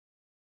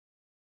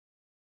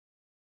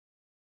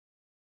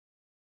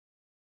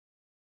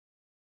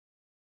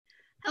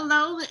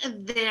Hello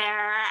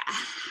there.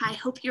 I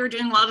hope you're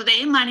doing well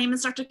today. My name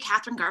is Dr.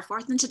 Kathryn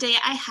Garforth, and today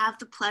I have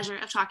the pleasure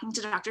of talking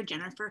to Dr.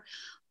 Jennifer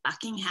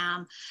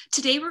Buckingham.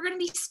 Today we're going to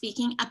be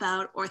speaking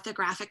about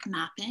orthographic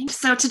mapping.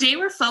 So today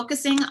we're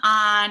focusing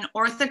on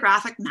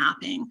orthographic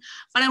mapping,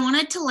 but I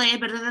wanted to lay a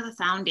bit of the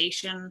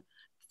foundation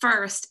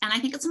first, and I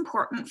think it's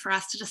important for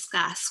us to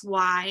discuss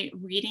why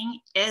reading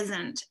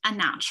isn't a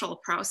natural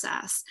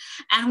process.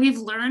 And we've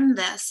learned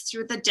this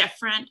through the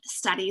different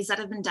studies that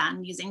have been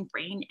done using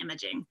brain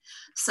imaging.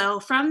 So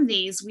from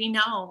these, we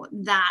know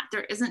that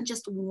there isn't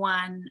just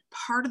one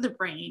part of the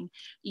brain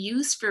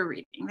used for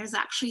reading. There's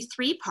actually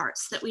three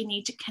parts that we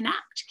need to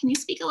connect. Can you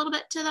speak a little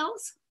bit to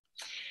those?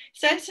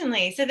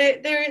 Certainly. So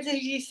there is,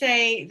 as you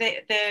say,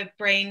 the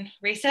brain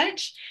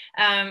research,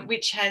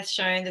 which has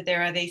shown that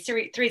there are these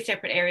three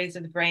separate areas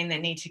of the brain that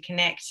need to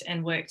connect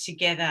and work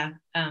together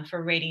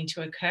for reading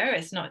to occur.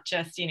 It's not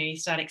just, you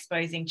start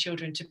exposing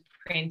children to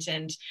print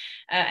and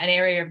an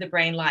area of the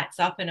brain lights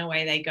up and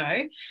away they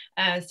go.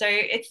 So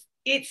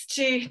it's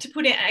to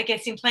put it, I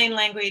guess, in plain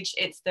language,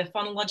 it's the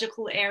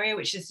phonological area,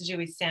 which is to do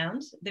with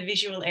sound, the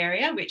visual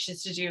area, which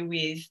is to do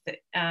with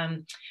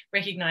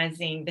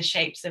recognizing the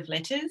shapes of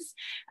letters,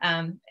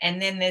 and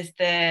then there's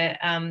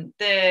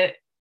the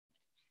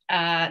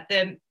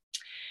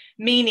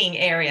meaning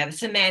area, the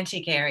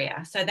semantic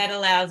area. So that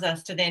allows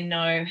us to then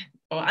know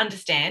or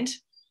understand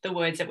the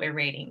words that we're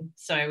reading.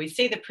 So we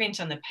see the print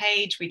on the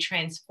page, we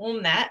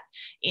transform that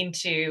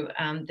into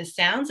the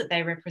sounds that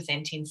they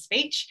represent in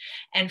speech,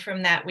 and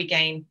from that we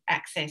gain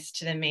access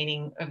to the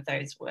meaning of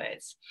those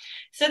words.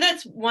 So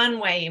that's one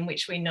way in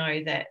which we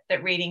know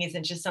that reading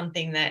isn't just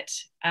something that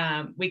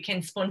we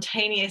can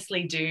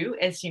spontaneously do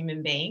as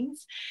human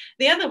beings.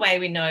 The other way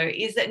we know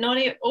is that not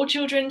all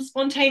children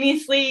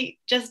spontaneously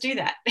just do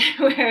that,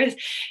 whereas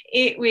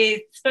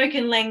with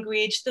spoken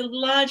language, the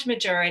large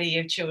majority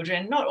of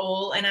children, not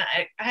all, and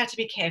I have to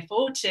be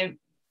careful to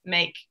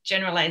make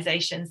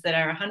generalizations that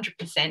are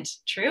 100%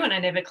 true, and I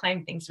never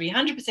claim things to be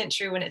 100%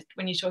 true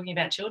when you're talking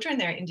about children.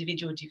 There are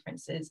individual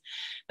differences,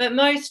 but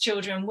most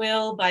children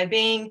will, by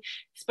being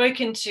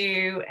spoken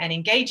to and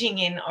engaging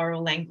in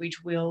oral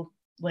language, will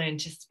learn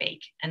to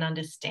speak and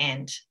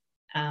understand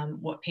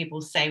what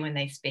people say when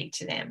they speak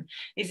to them.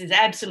 This is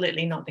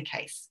absolutely not the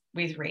case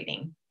with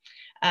reading.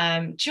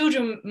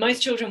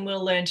 Most children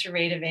will learn to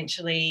read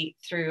eventually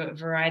through a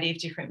variety of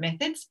different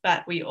methods,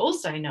 but we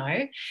also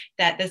know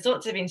that the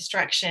sorts of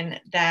instruction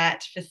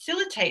that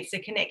facilitates the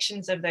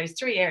connections of those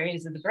three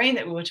areas of the brain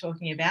that we were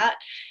talking about,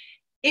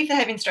 if they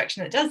have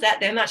instruction that does that,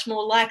 they're much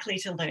more likely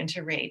to learn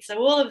to read. So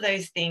all of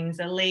those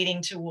things are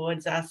leading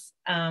towards us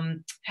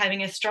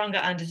having a stronger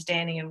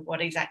understanding of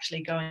what is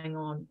actually going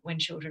on when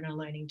children are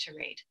learning to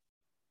read.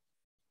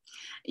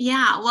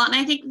 Yeah, well, and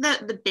I think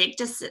that the big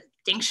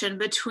distinction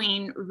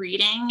between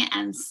reading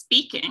and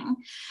speaking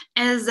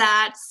is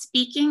that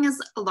speaking is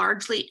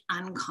largely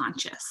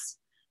unconscious,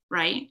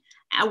 right?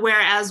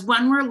 Whereas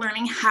when we're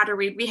learning how to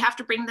read, we have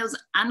to bring those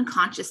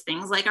unconscious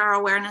things like our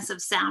awareness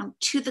of sound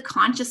to the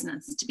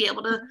consciousness to be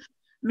able to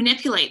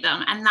manipulate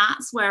them. And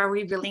that's where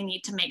we really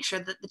need to make sure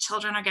that the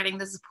children are getting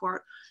the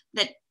support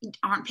that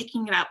aren't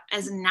picking it up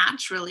as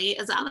naturally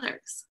as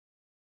others.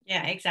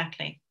 Yeah,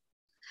 exactly.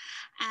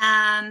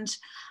 And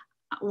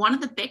one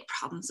of the big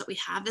problems that we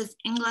have is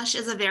English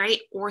is a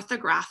very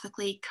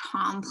orthographically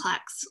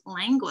complex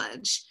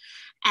language.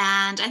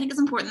 And I think it's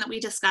important that we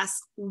discuss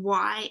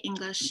why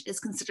English is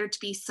considered to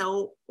be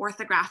so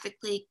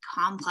orthographically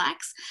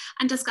complex,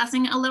 and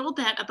discussing a little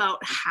bit about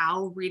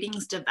how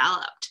readings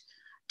developed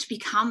to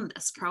become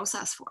this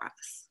process for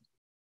us.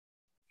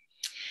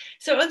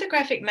 So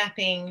orthographic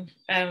mapping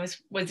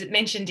was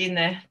mentioned in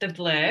the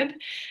blurb.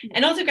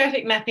 And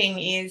orthographic mapping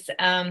is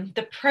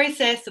the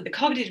process, or the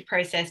cognitive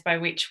process, by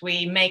which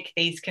we make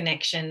these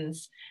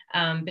connections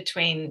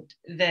between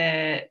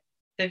the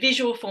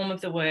visual form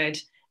of the word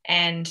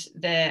and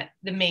the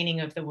meaning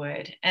of the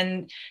word.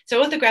 And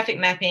so orthographic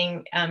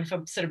mapping, if I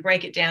sort of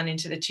break it down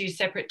into the two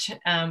separate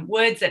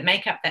words that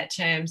make up that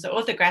term, so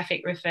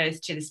orthographic refers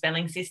to the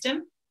spelling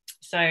system.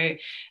 So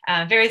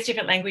various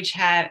different languages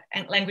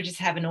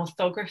have an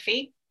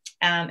orthography,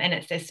 and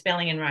it's their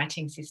spelling and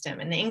writing system.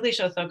 And the English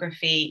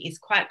orthography is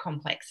quite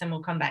complex, and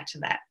we'll come back to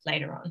that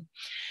later on.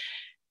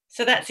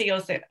 So that's the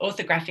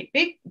orthographic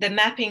bit. The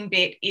mapping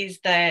bit is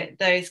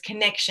those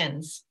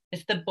connections.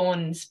 It's the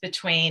bonds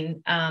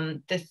between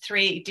the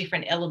three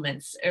different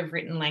elements of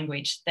written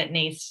language that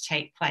needs to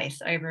take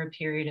place over a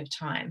period of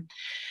time.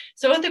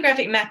 So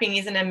orthographic mapping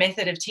isn't a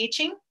method of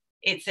teaching.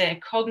 It's a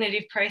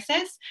cognitive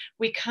process.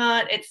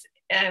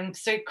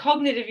 So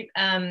cognitive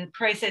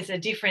processes are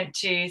different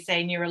to,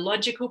 say,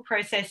 neurological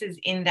processes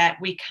in that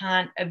we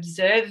can't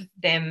observe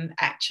them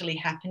actually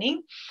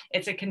happening.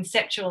 It's a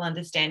conceptual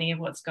understanding of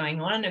what's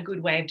going on and a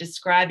good way of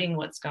describing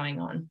what's going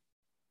on.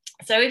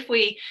 So if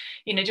we,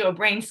 do a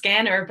brain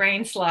scan or a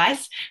brain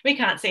slice, we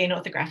can't see an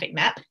orthographic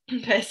map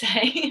per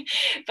se,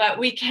 but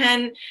we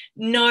can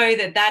know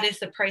that that is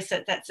the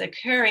process that's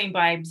occurring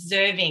by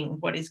observing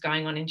what is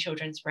going on in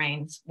children's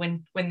brains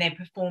when they're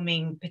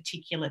performing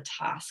particular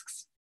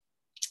tasks.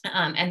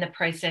 and the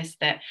process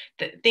the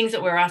things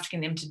that we're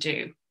asking them to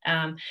do.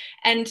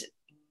 And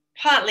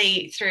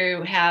partly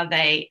through how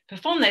they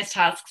perform those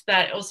tasks,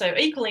 but also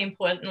equally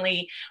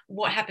importantly,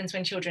 what happens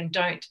when children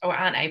don't or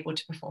aren't able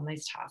to perform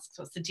those tasks.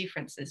 What's the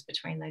differences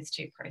between those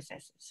two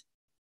processes?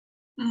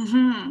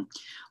 Mm-hmm.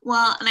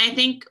 Well, and I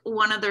think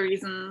one of the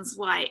reasons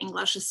why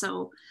English is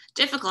so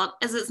difficult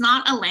is it's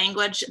not a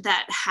language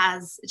that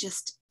has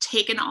just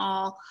taken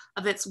all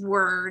of its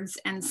words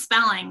and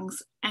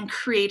spellings and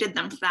created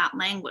them for that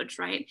language,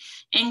 right?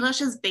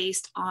 English is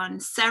based on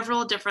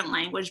several different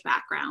language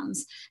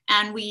backgrounds,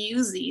 and we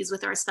use these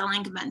with our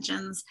spelling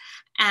conventions.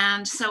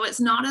 And so it's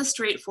not as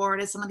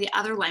straightforward as some of the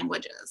other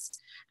languages.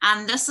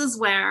 And this is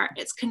where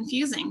it's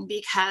confusing,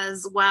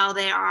 because while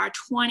there are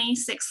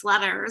 26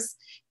 letters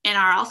in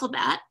our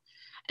alphabet,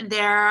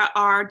 there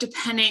are,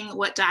 depending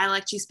what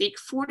dialect you speak,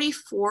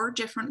 44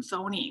 different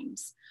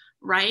phonemes,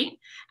 right?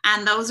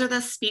 And those are the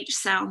speech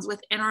sounds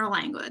within our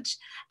language.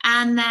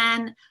 And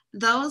then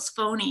those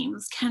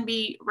phonemes can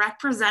be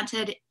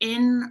represented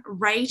in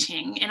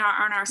writing in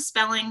our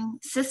spelling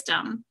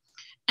system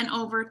in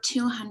over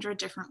 200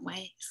 different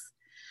ways.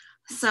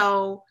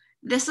 So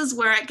this is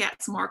where it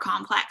gets more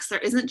complex. There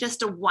isn't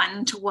just a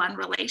one-to-one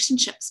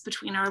relationships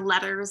between our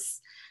letters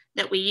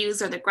that we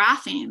use, or the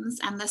graphemes,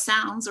 and the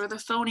sounds or the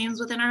phonemes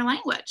within our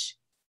language.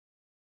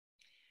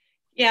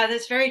 Yeah,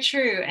 that's very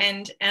true,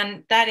 and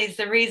that is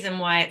the reason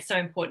why it's so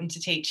important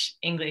to teach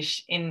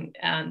English in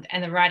and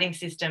the writing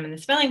system and the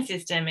spelling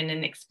system in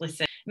an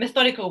explicit,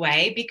 methodical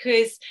way,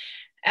 because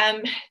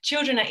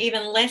children are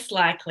even less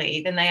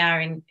likely than they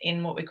are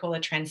in what we call a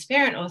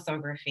transparent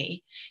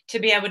orthography to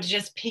be able to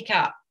just pick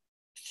up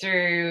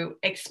through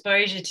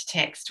exposure to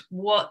text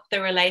what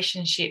the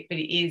relationship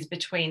is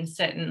between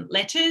certain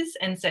letters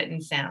and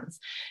certain sounds.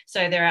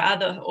 So there are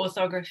other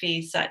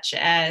orthographies such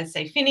as,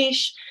 say,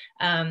 Finnish,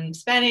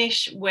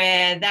 Spanish,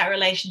 where that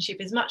relationship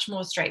is much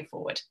more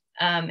straightforward.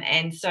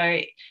 And so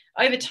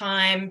over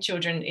time,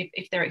 children,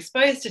 if they're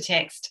exposed to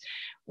text,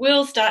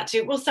 will start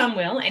to, well, some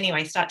will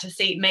anyway, start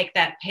to make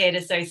that paired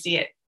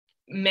associate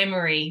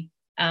memory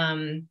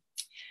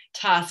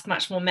task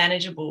much more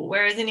manageable,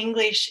 whereas in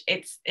English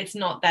it's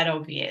not that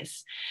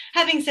obvious.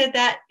 Having said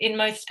that, in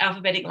most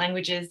alphabetic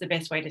languages, the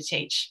best way to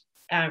teach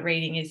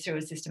reading is through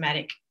a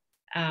systematic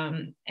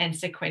and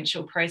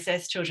sequential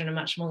process. Children are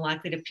much more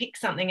likely to pick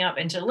something up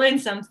and to learn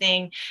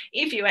something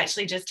if you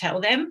actually just tell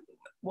them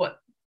what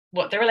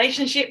the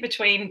relationship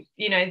between,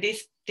 you know,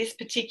 this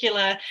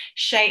particular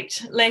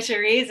shaped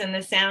letter is and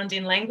the sound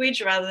in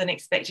language, rather than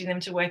expecting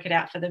them to work it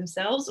out for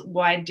themselves.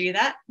 Why do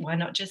that? Why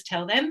not just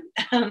tell them?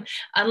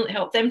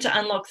 Help them to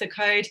unlock the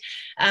code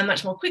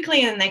much more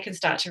quickly, and they can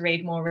start to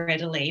read more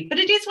readily. But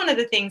it is one of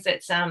the things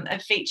that's a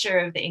feature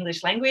of the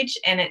English language,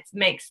 and it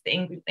makes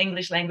the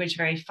English language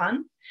very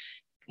fun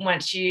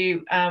once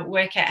you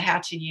work out how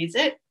to use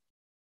it.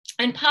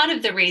 And part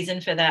of the reason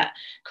for that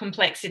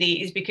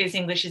complexity is because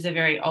English is a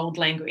very old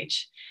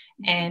language,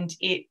 and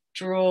it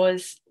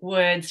draws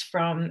words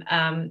from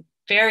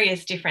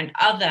various different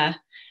other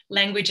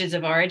languages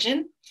of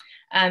origin.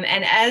 And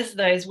as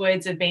those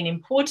words have been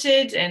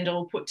imported and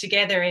all put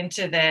together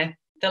into the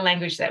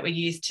language that we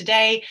use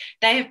today,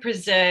 they have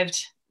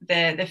preserved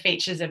the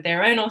features of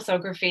their own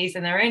orthographies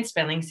and their own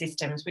spelling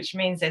systems, which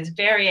means there's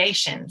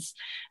variations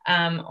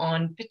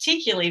on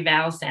particularly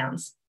vowel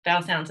sounds.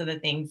 Vowel sounds are the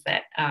things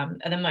that are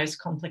the most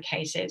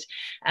complicated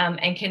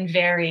and can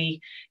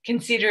vary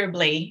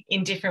considerably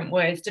in different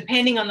words,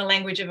 depending on the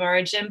language of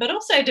origin, but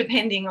also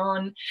depending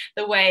on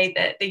the way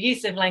that the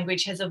use of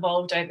language has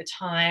evolved over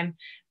time,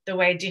 the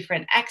way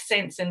different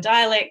accents and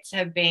dialects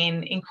have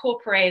been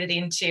incorporated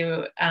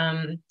into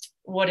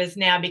what has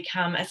now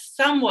become a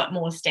somewhat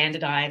more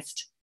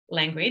standardized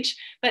language,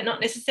 but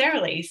not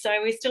necessarily.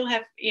 So we still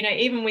have, you know,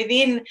 even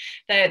within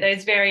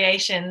those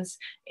variations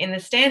in the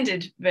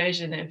standard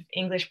version of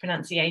English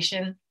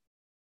pronunciation,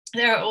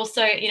 there are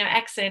also, you know,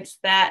 accents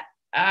that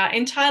are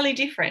entirely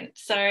different.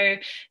 So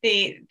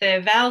the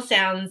vowel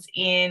sounds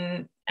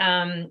in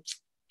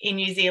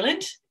New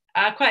Zealand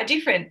are quite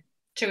different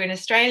to in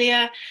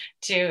Australia,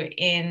 to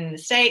in the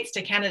States,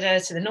 to Canada,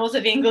 to the north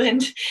of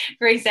England,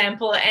 for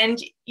example. And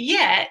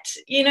yet,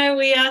 you know,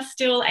 we are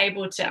still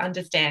able to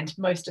understand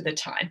most of the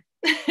time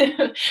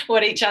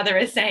what each other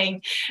is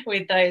saying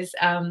with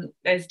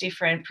those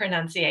different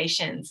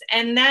pronunciations.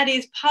 And that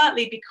is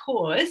partly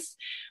because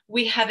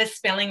we have a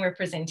spelling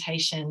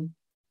representation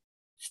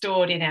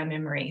stored in our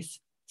memories.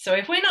 So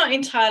if we're not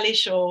entirely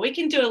sure, we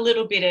can do a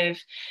little bit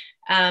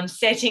of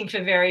setting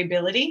for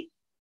variability.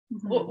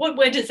 What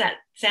word does that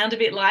sound a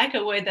bit like?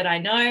 A word that I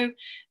know,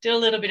 do a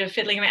little bit of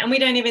fiddling around. And we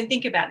don't even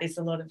think about this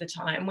a lot of the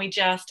time. We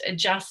just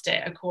adjust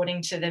it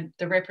according to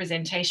the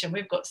representation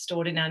we've got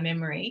stored in our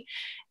memory.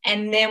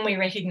 And then we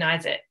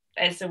recognize it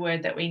as the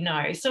word that we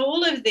know. So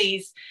all of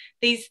these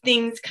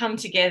things come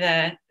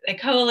together, they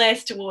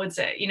coalesce towards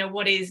you know,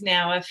 what is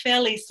now a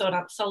fairly sort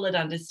of solid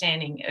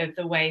understanding of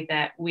the way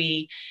that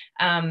we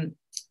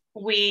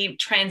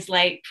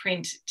translate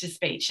print to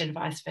speech and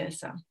vice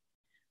versa.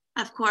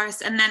 Of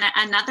course. And then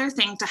another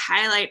thing to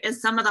highlight is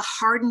some of the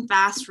hard and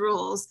fast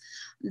rules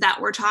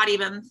that were taught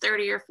even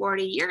 30 or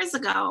 40 years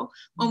ago,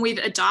 when we've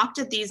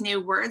adopted these new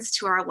words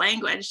to our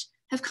language,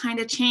 have kind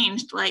of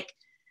changed. Like,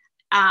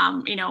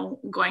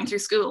 going through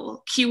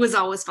school, Q was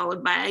always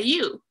followed by a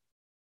U.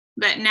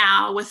 But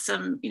now with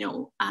some,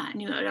 new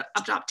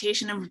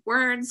adaptation of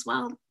words,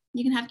 well,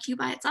 you can have Q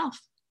by itself.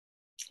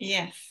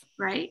 Yes.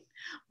 Right?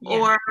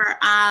 Yeah.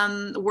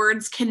 Or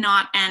words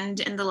cannot end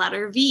in the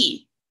letter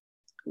V.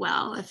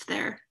 Well, if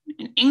they're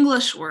an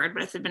English word,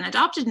 but if they've been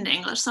adopted into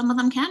English, some of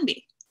them can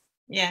be.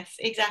 Yes,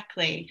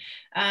 exactly.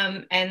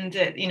 And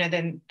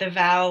then the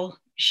vowel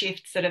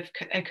shifts that have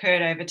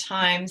occurred over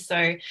time.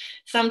 So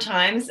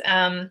sometimes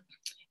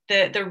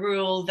the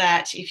rule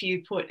that if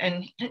you put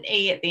an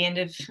E at the end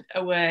of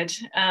a word,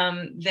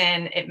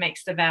 then it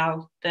makes the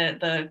vowel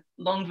the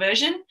long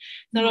version.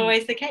 Not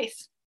always the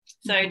case.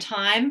 So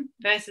time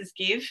versus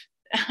give,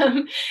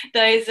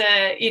 those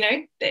are,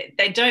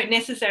 they don't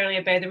necessarily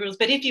obey the rules.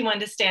 But if you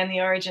understand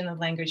the origin of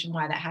language and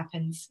why that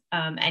happens,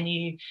 and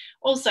you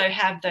also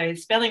have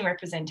those spelling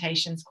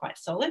representations quite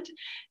solid,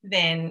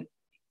 then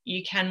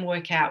you can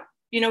work out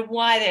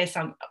why there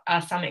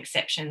are some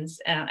exceptions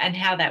and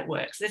how that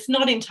works. It's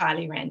not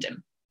entirely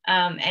random.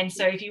 And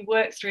so if you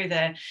work through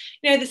the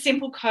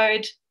simple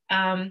code,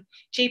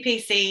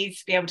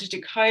 GPCs, be able to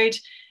decode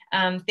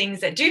things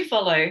that do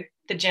follow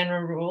the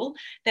general rule,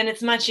 then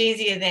it's much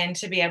easier then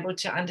to be able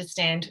to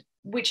understand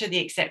which are the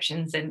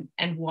exceptions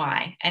and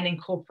why, and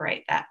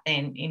incorporate that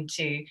then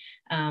into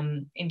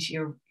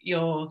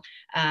your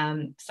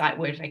sight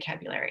word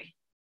vocabulary.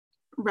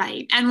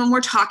 Right. And when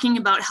we're talking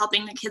about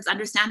helping the kids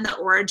understand the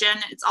origin,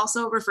 it's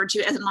also referred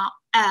to as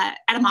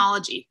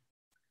etymology,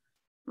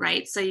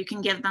 right? So you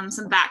can give them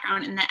some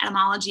background in the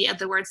etymology of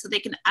the word so they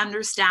can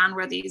understand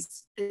where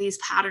these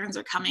patterns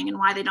are coming and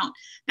why they don't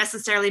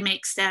necessarily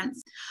make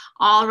sense.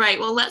 All right,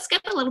 well, let's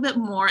get a little bit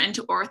more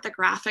into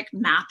orthographic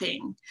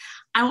mapping.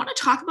 I want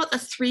to talk about the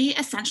 3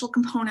 essential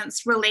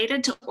components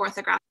related to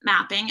orthographic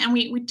mapping. And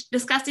we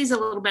discussed these a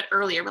little bit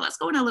earlier, but let's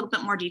go into a little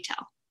bit more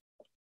detail.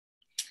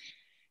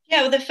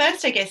 Yeah, well, the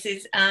first, I guess,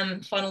 is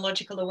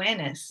phonological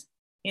awareness.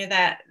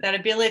 That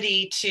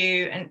ability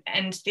to,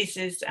 and this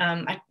is,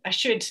 I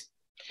should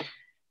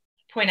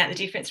point out the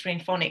difference between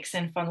phonics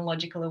and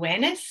phonological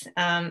awareness.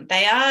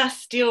 They are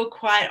still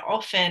quite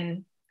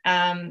often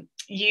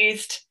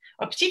used,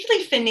 or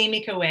particularly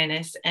phonemic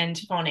awareness and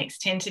phonics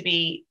tend to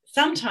be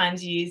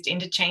sometimes used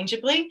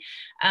interchangeably.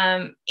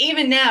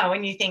 Even now,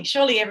 when you think,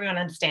 surely everyone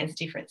understands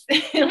the difference,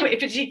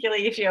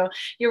 particularly if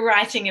you're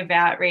writing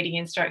about reading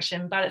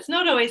instruction, but it's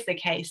not always the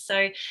case.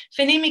 So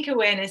phonemic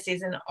awareness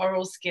is an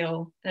oral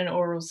skill.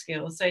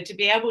 So to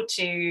be able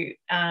to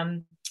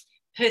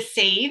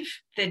perceive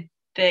the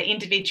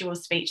individual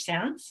speech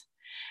sounds.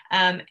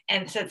 And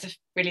so it's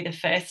really the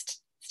first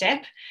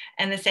step.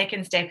 And the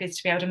second step is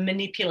to be able to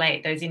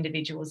manipulate those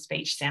individual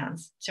speech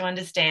sounds, to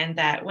understand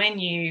that when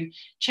you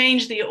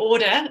change the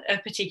order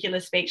of particular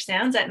speech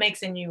sounds, that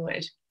makes a new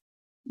word.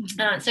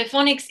 So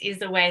phonics is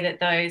the way that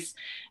those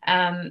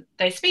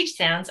speech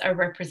sounds are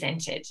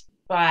represented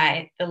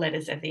by the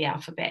letters of the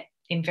alphabet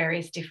in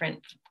various different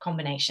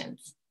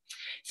combinations.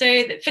 So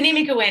the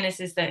phonemic awareness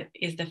is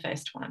the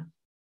first one.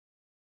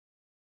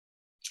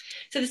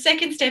 So the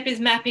second step is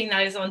mapping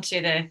those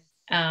onto the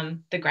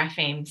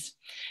graphemes.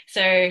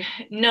 So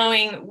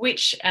knowing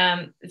which,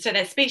 so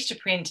that speech to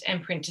print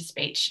and print to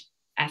speech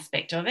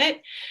aspect of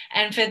it.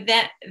 And for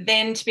that,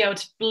 then to be able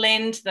to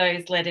blend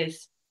those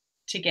letters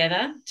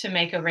together to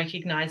make a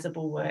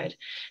recognizable word.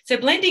 So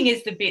blending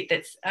is the bit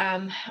that's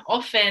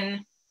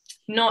often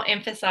not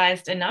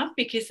emphasized enough,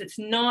 because it's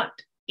not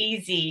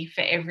easy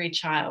for every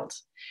child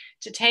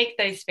to take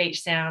those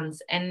speech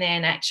sounds and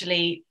then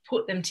actually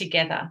put them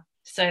together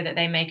so that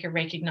they make a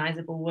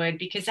recognizable word,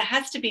 because it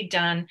has to be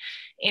done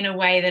in a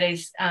way that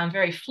is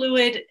very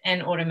fluid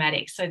and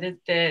automatic. So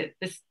the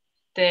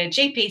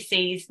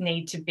GPCs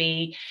need to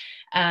be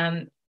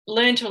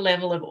learn to a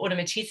level of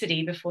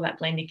automaticity before that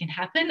blending can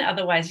happen.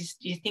 Otherwise,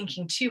 you're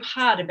thinking too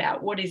hard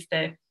about what is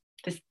the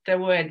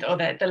word or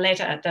the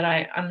letter that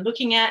I'm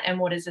looking at and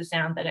what is the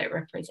sound that it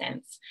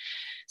represents.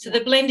 So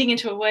the blending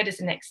into a word is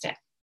the next step.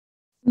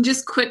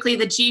 Just quickly,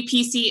 the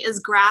GPC is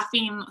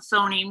grapheme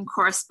phoneme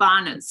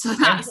correspondence. So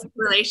that's the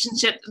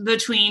relationship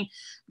between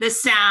the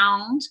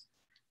sound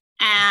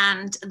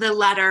and the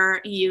letter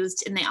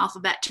used in the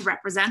alphabet to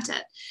represent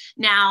it.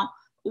 Now,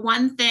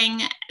 one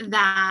thing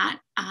that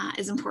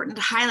is important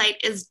to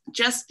highlight is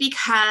just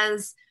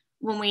because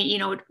when we,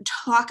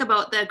 talk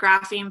about the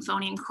grapheme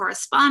phoneme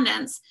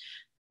correspondence,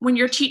 when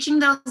you're teaching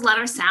those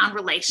letter sound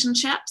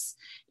relationships,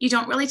 you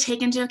don't really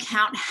take into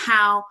account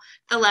how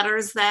the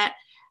letters that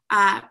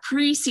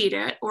precede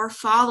it or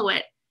follow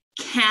it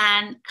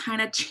can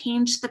kind of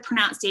change the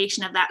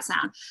pronunciation of that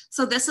sound.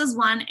 So this is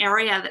one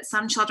area that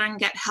some children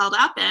get held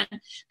up in,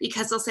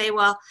 because they'll say,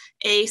 well,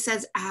 A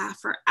says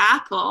for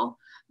apple,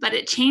 but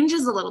it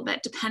changes a little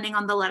bit depending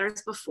on the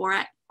letters before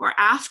it or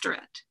after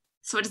it.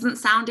 So it doesn't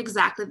sound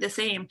exactly the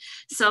same.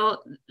 So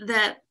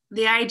the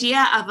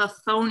idea of a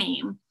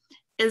phoneme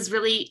is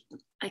really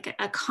like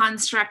a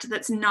construct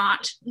that's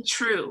not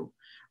true,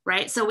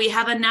 right? So we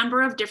have a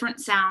number of different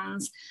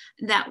sounds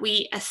that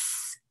we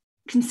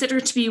consider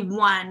to be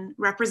one,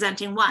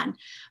 representing one,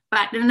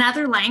 but in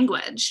another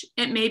language,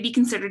 it may be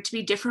considered to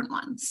be different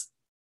ones,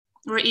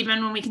 or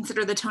even when we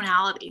consider the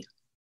tonality.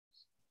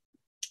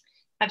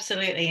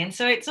 Absolutely. And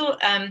so it's all,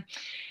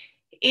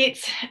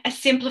 it's a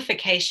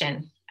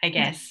simplification, I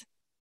guess,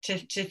 to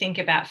think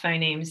about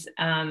phonemes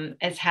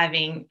as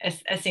having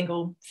a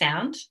single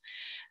sound.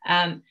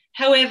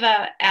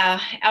 However,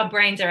 our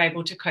brains are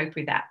able to cope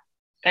with that.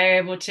 They're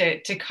able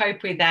to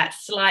cope with that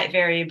slight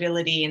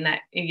variability in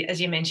that, as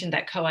you mentioned,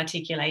 that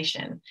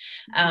co-articulation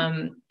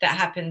that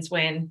happens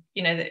when,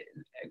 you know,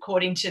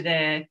 according to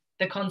the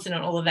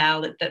consonant or the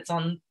vowel that's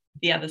on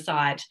the other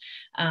side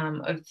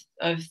of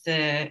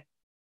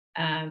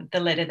the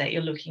letter that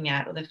you're looking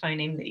at, or the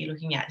phoneme that you're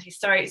looking at.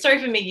 Sorry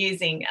for me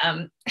using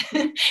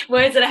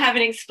words that I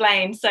haven't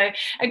explained. So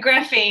a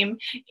grapheme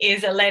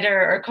is a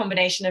letter or a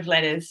combination of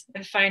letters.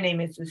 A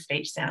phoneme is the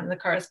speech sound. The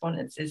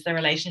correspondence is the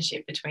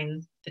relationship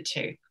between the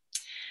two.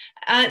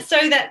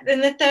 So that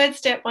then the third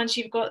step, once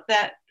you've got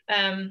that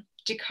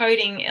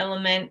decoding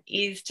element,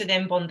 is to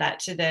then bond that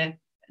to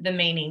the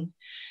meaning.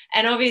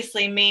 And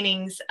obviously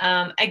meanings,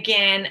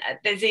 again,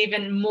 there's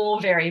even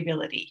more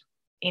variability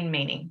in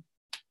meaning.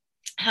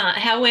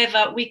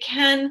 However,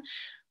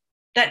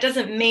 that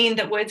doesn't mean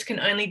that words can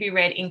only be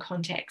read in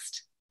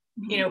context.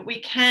 You know,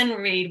 we can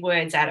read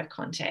words out of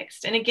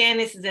context. And again,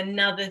 this is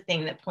another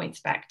thing that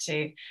points back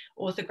to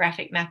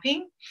orthographic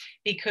mapping,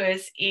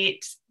 because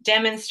it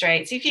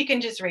demonstrates if you can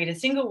just read a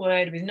single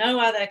word with no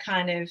other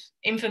kind of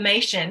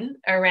information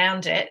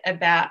around it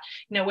about,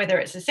 you know, whether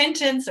it's a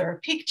sentence or a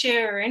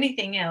picture or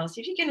anything else,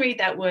 if you can read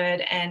that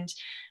word and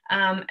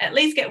at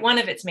least get one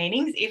of its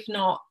meanings, if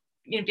not,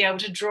 you'd be able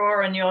to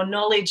draw on your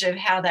knowledge of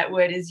how that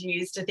word is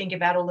used to think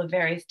about all the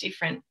various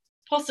different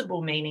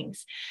possible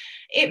meanings.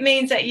 It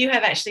means that you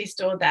have actually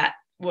stored that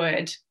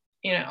word,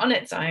 you know, on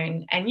its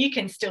own, and you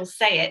can still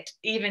say it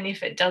even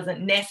if it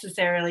doesn't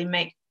necessarily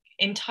make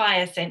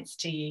entire sense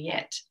to you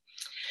yet.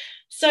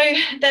 So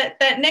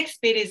that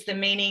next bit is the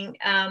meaning,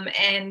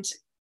 and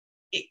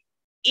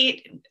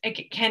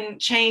it can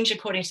change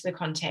according to the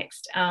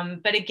context.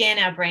 But again,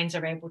 our brains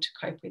are able to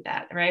cope with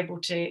that. They're able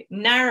to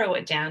narrow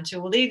it down to,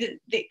 well,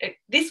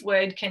 this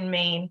word can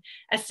mean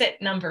a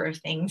set number of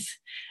things.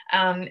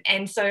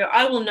 And so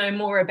I will know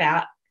more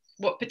about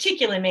what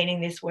particular meaning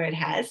this word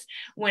has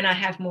when I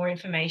have more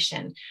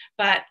information.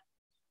 But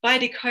by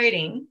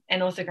decoding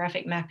and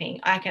orthographic mapping,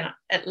 I can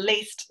at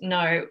least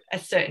know a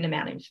certain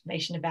amount of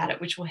information about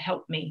it, which will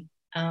help me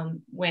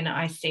when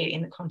I see it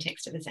in the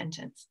context of a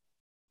sentence.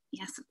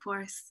 Yes, of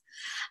course.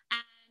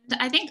 And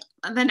I think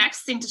the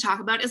next thing to talk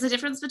about is the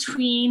difference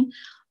between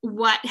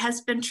what has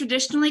been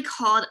traditionally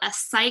called a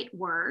sight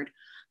word,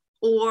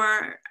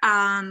 or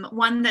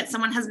one that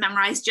someone has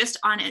memorized just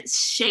on its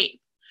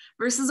shape,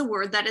 versus a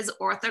word that is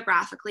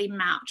orthographically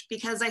mapped.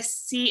 Because I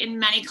see in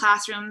many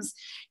classrooms,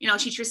 you know,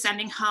 teachers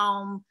sending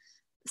home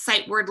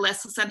sight word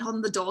lists, send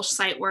home the Dolch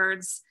sight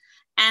words,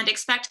 and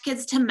expect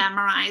kids to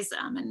memorize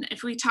them. And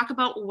if we talk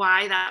about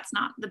why that's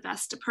not the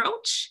best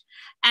approach,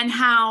 and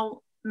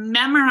how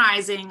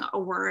memorizing a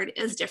word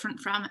is different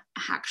from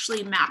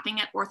actually mapping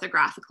it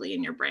orthographically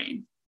in your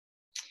brain.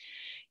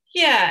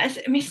 Yeah,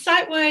 I mean,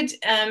 sight word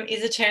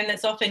is a term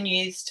that's often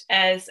used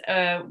as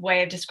a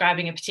way of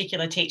describing a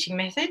particular teaching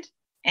method,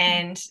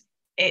 and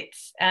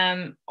it's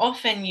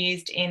often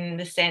used in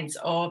the sense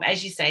of,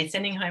 as you say,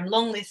 sending home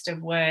long list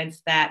of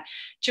words that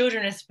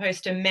children are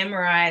supposed to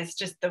memorize,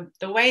 just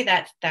the way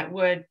that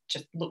word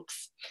just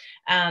looks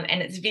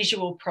and its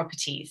visual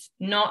properties,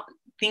 not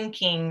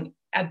thinking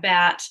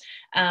about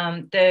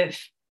the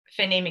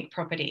phonemic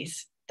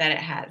properties that it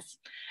has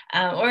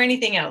or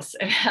anything else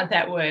about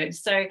that word.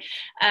 So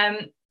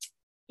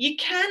you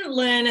can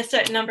learn a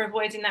certain number of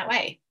words in that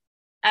way,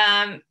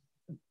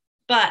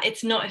 but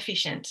it's not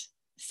efficient.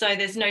 So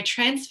there's no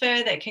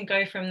transfer that can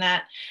go from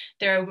that.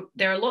 There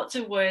are lots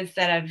of words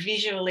that are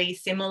visually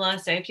similar.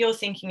 So if you're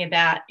thinking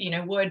about, you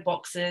know, word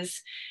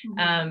boxes, you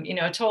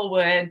know, a tall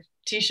word,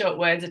 two short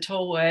words, a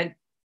tall word,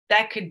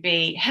 that could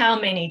be how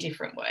many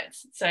different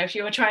words. So if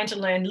you're trying to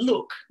learn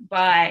look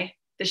by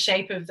the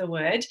shape of the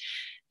word,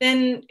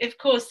 then of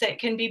course that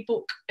can be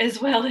book as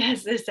well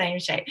as the same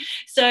shape.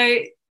 So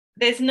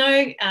there's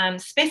no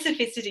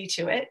specificity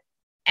to it,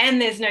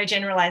 and there's no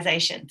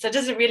generalization. So it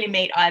doesn't really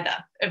meet either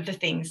of the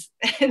things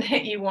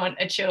that you want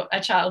a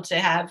child to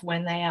have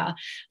when they are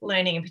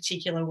learning a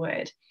particular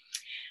word.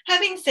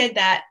 Having said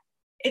that,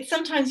 it's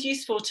sometimes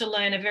useful to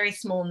learn a very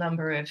small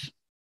number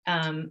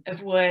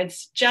of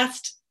words,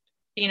 just,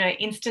 you know,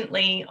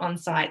 instantly on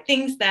sight,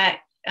 things that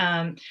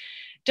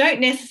don't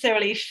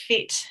necessarily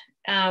fit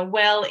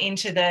well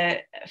into the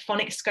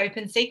phonic scope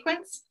and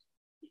sequence,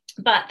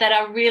 but that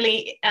are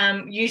really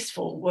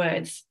useful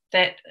words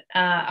that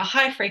are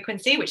high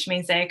frequency, which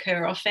means they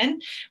occur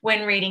often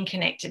when reading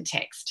connected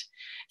text.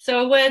 So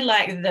a word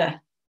like the,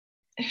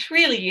 it's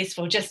really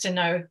useful just to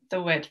know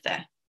the word the.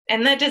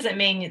 And that doesn't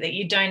mean that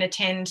you don't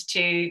attend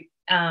to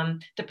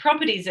the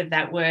properties of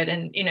that word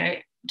and, you know,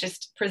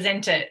 just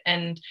present it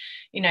and,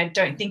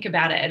 don't think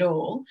about it at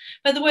all.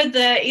 But the word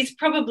the is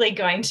probably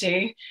going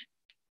to,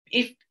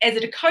 if as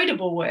a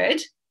decodable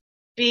word,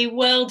 be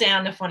well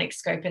down the phonics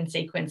scope and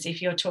sequence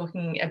if you're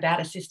talking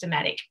about a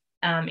systematic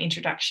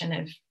introduction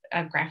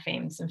of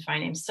graphemes and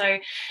phonemes. So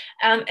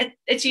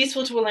it's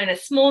useful to learn a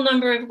small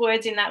number of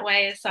words in that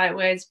way as sight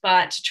words,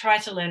 but to try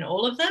to learn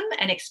all of them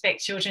and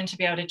expect children to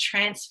be able to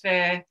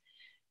transfer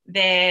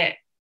their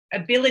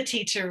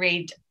ability to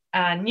read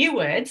new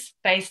words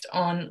based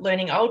on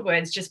learning old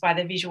words just by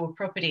the visual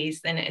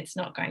properties, then it's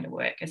not going to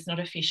work. It's not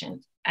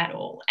efficient at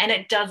all. And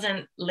it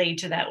doesn't lead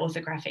to that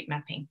orthographic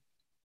mapping.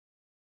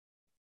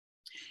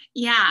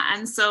 Yeah,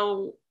 and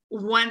so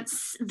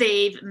once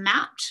they've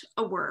mapped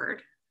a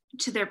word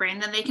to their brain,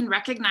 then they can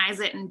recognize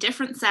it in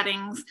different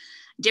settings,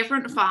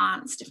 different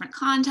fonts, different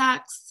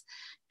contexts,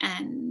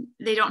 and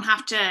they don't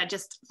have to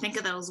just think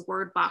of those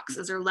word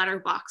boxes or letter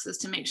boxes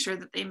to make sure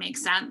that they make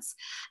sense.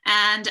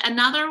 And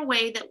another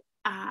way that,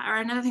 or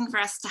another thing for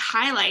us to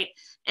highlight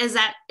is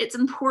that it's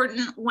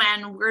important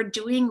when we're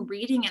doing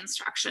reading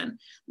instruction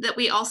that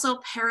we also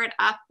pair it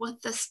up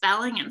with the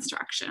spelling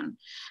instruction.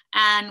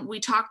 And we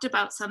talked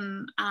about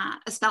some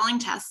spelling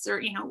tests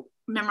or,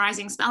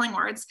 memorizing spelling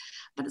words,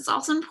 but it's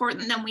also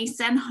important that we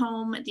send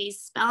home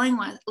these spelling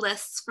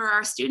lists for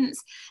our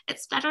students.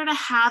 It's better to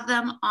have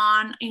them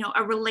on,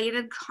 a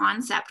related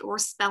concept or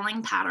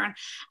spelling pattern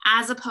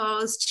as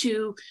opposed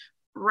to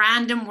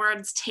random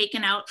words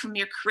taken out from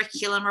your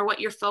curriculum or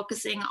what you're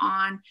focusing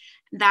on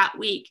that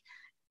week.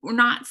 We're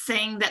not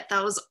saying that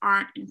those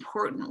aren't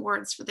important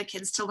words for the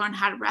kids to learn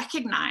how to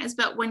recognize,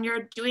 but when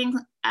you're doing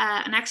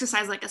an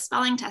exercise like a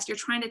spelling test, you're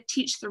trying to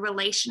teach the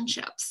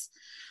relationships.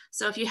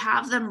 So if you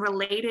have them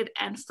related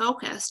and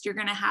focused, you're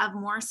going to have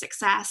more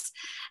success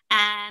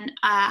and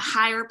a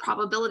higher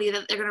probability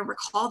that they're going to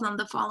recall them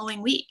the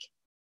following week.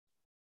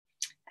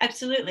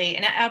 Absolutely.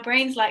 And our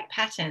brains like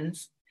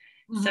patterns.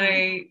 Mm-hmm.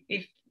 So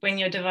when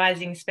you're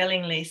devising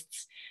spelling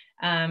lists,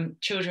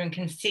 children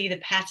can see the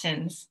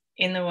patterns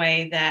in the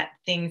way that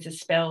things are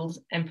spelled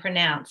and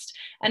pronounced.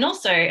 And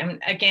also,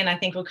 again, I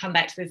think we'll come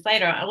back to this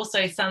later,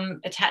 also some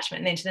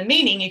attachment then to the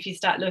meaning. If you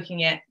start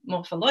looking at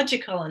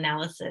morphological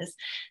analysis,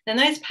 then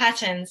those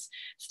patterns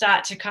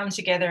start to come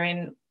together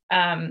in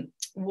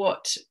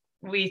what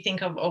we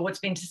think of, or what's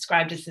been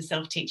described as the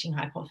self-teaching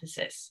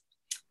hypothesis.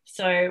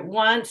 So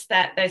once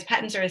those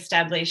patterns are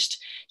established,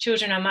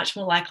 children are much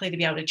more likely to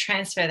be able to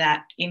transfer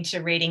that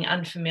into reading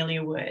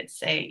unfamiliar words.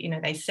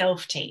 They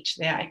self-teach.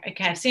 They're like,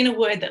 okay, I've seen a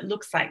word that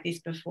looks like this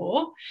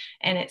before,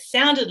 and it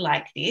sounded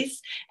like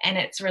this, and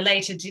it's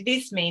related to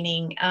this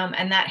meaning,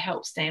 and that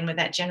helps then with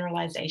that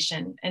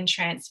generalization and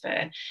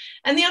transfer.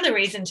 And the other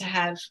reason to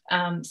have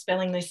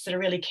spelling lists that are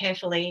really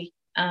carefully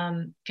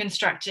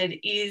constructed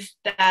is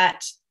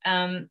that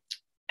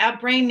our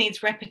brain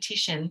needs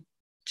repetition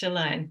to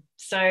learn.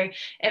 So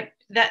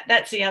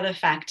that's the other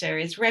factor,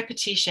 is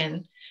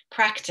repetition.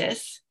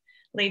 Practice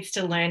leads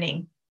to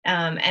learning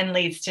and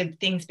leads to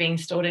things being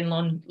stored in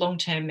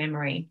long-term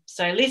memory.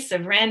 So lists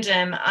of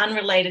random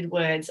unrelated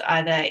words,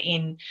 either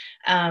in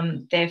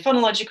their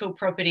phonological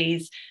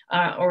properties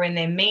or in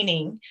their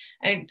meaning.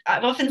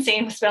 I've often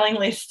seen spelling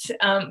lists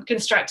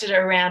constructed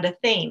around a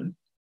theme.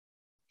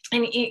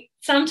 And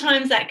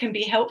sometimes that can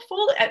be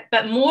helpful,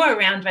 but more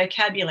around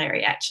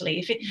vocabulary,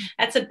 actually.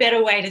 That's a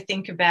better way to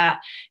think about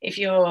if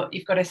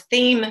you've got a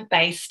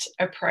theme-based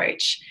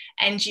approach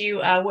and you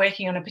are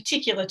working on a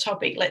particular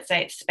topic, let's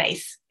say it's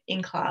space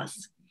in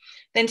class,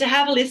 then to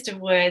have a list of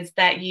words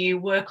that you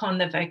work on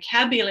the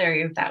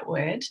vocabulary of that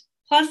word,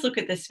 plus look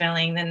at the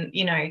spelling, then,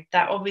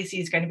 that obviously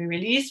is going to be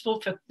really useful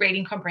for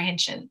reading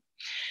comprehension.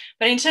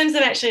 But in terms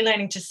of actually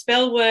learning to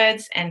spell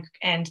words and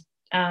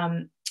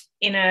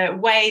in a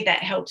way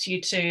that helps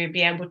you to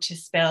be able to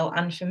spell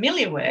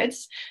unfamiliar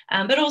words,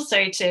 but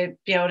also to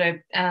be able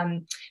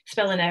to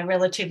spell in a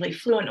relatively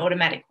fluent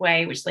automatic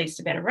way, which leads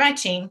to better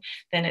writing,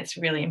 then it's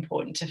really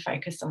important to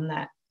focus on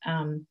that,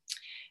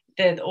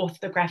 the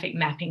orthographic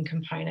mapping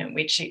component,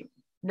 which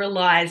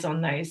relies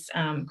on those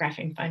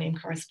grapheme phoneme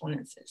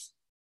correspondences.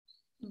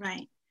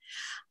 Right.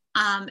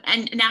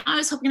 And now I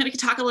was hoping that we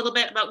could talk a little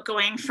bit about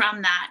going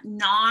from that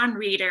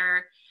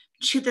non-reader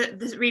to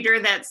the reader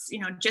that's,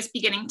 just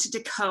beginning to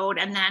decode,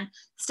 and then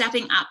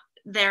stepping up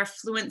their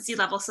fluency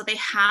level so they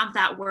have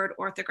that word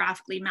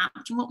orthographically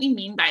mapped, and what we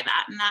mean by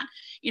that, and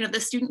that, the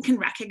student can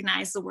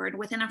recognize the word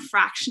within a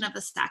fraction of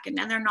a second,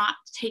 and they're not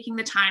taking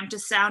the time to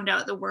sound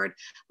out the word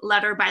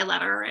letter by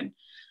letter and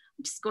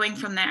just going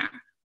from there.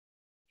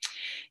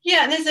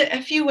 Yeah, there's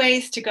a few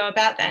ways to go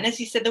about that. And as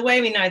you said, the way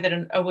we know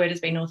that a word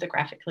has been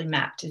orthographically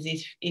mapped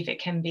is if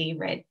it can be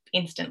read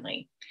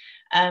instantly.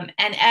 And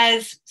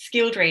as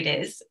skilled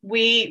readers,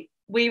 we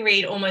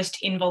read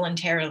almost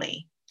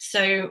involuntarily.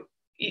 So,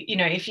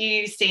 if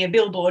you see a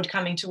billboard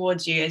coming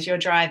towards you as you're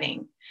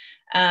driving,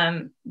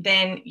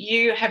 then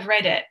you have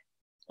read it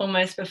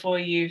almost before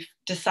you've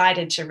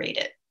decided to read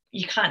it.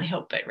 You can't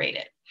help but read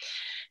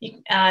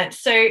it.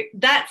 So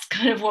that's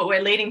kind of what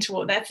we're leading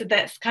toward.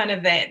 That's kind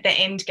of the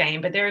end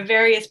game, but there are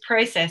various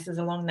processes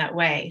along that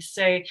way.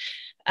 So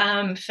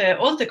For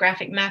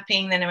orthographic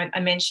mapping, then I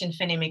mentioned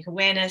phonemic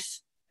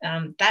awareness.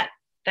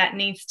 That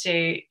needs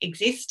to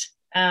exist,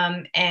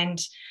 and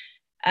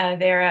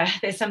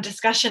there's some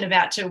discussion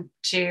about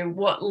to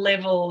what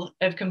level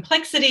of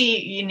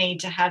complexity you need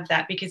to have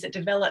that, because it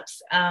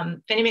develops,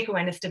 phonemic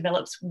awareness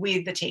develops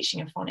with the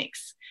teaching of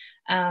phonics.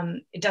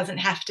 It doesn't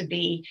have to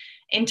be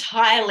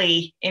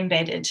entirely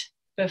embedded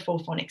before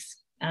phonics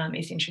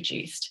is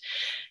introduced.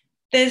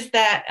 There's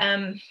that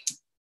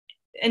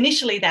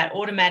initially that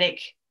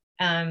automatic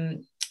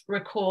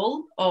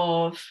recall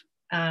of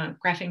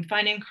grapheme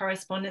phoneme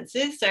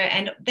correspondences. So,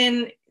 and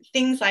then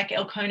things like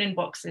Elkonin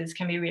boxes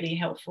can be really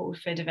helpful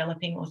for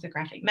developing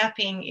orthographic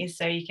mapping, is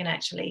so you can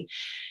actually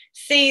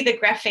see the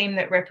grapheme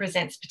that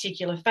represents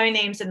particular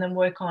phonemes and then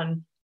work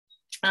on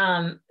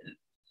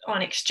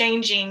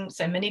exchanging,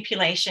 so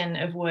manipulation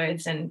of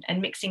words and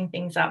mixing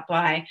things up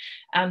by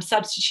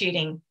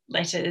substituting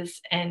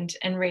letters and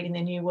reading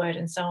the new word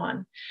and so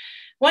on.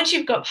 Once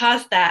you've got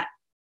past that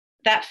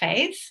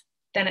phase,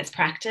 then it's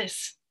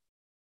practice.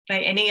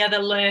 Like any other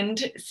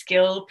learned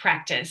skill,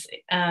 practice,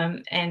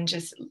 and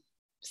just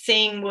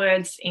seeing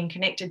words in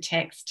connected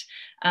text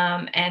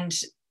and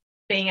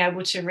being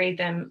able to read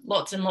them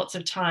lots and lots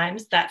of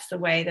times. That's the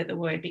way that the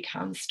word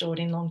becomes stored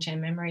in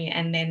long-term memory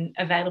and then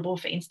available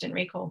for instant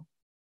recall.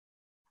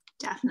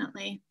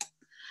 Definitely.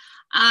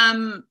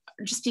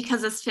 Just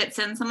because this fits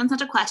in, someone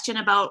sent a question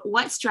about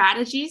what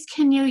strategies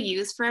can you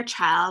use for a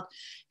child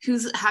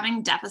who's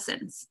having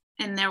deficits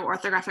in their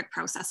orthographic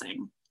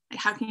processing? Like,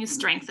 how can you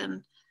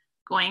strengthen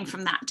going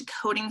from that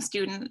decoding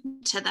student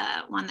to the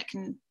one that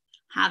can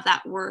have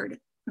that word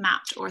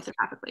mapped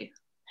orthographically?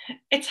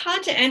 It's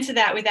hard to answer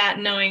that without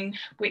knowing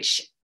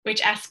which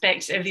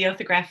aspect of the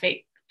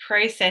orthographic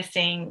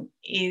processing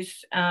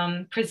is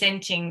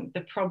presenting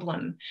the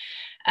problem.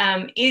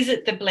 Is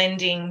it the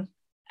blending?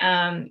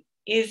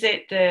 Is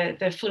it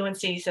the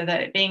fluency, so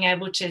that being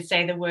able to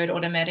say the word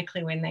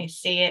automatically when they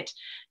see it?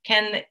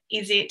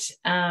 Is it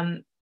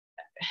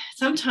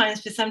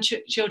sometimes for some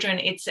children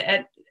it's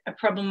a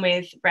problem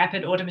with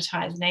rapid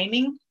automatized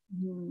naming,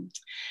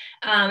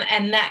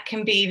 and that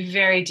can be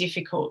very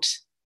difficult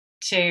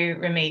to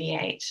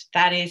remediate.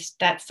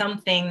 That's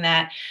something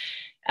that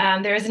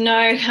there is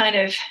no kind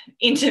of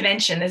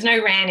intervention. There's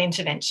no RAN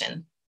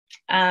intervention.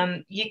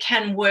 You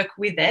can work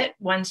with it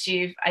once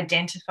you've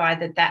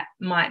identified that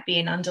might be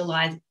an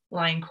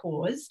underlying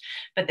cause,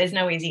 but there's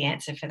no easy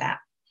answer for that.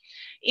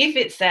 If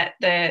it's that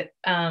the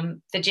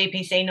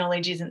GPC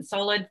knowledge isn't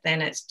solid,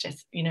 then it's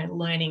just,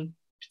 learning.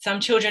 Some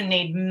children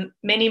need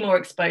many more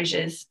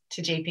exposures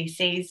to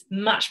GPCs,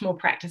 much more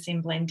practice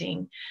in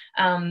blending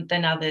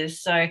than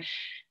others. So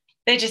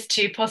they're just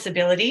two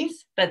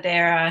possibilities, but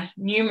there are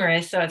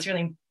numerous. So it's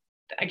really,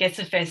 I guess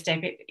the first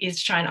step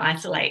is trying to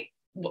isolate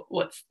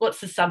what's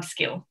the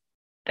sub-skill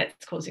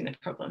that's causing the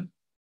problem.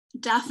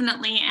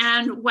 Definitely.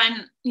 And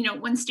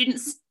when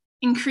students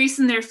increase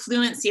in their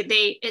fluency,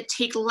 it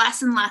take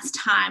less and less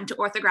time to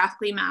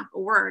orthographically map a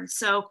word.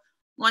 So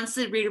once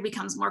the reader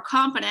becomes more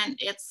competent,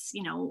 it's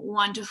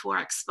 1 to 4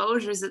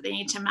 exposures that they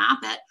need to map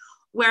it.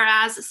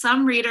 Whereas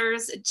some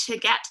readers, to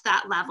get to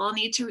that level,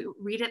 need to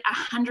read it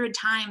 100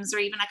 times or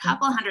even a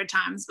couple hundred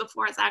times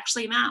before it's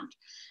actually mapped.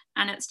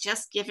 And it's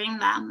just giving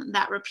them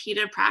that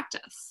repeated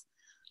practice.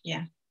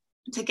 Yeah.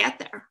 To get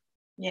there.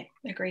 Yeah,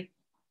 agree.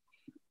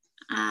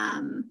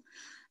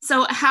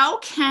 So how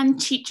can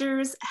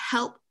teachers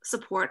help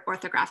support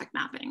orthographic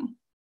mapping?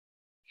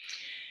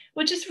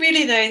 Well, just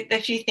really the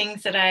few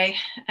things that I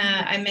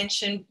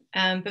mentioned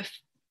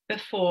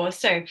before.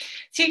 So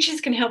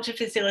teachers can help to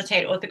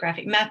facilitate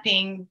orthographic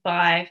mapping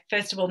by,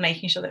 first of all,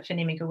 making sure that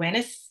phonemic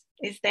awareness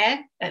is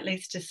there, at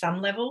least to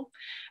some level.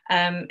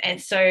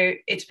 And so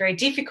it's very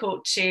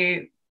difficult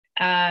to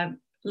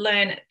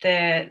learn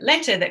the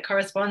letter that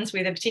corresponds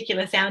with a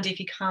particular sound if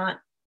you can't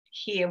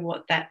hear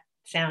what that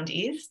sound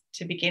is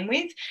to begin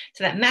with.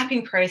 So that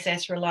mapping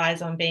process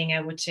relies on being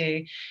able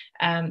to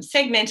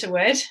segment a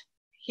word,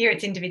 hear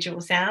its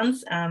individual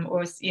sounds,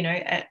 or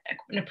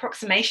an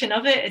approximation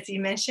of it, as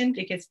you mentioned,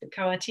 because the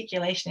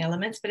co-articulation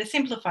elements, but a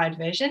simplified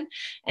version,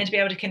 and to be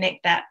able to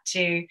connect that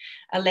to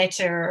a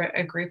letter or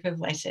a group of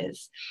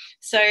letters.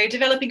 So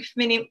developing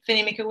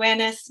phonemic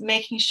awareness,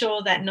 making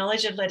sure that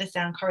knowledge of letter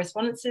sound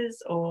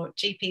correspondences or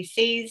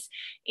GPCs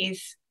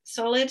is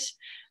solid,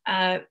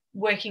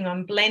 working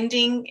on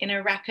blending in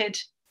a rapid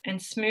and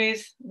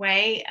smooth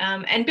way,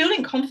 and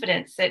building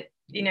confidence that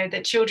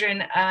that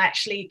children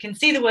actually can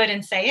see the word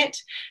and say it.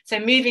 So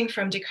moving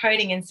from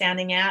decoding and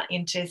sounding out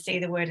into see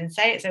the word and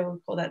say it. So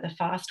we'll call that the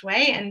fast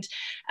way. And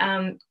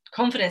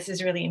confidence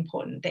is really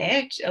important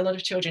there. A lot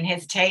of children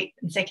hesitate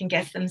and second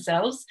guess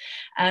themselves.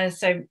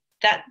 So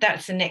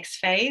that's the next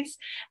phase.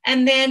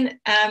 And then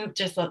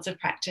just lots of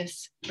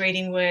practice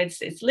reading words.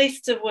 It's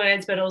lists of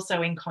words, but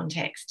also in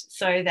context,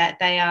 so that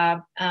they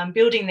are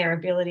building their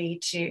ability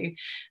to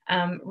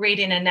read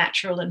in a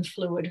natural and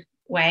fluid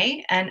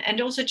way. And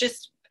also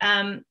just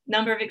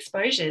number of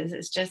exposures.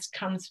 It just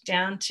comes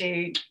down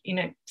to,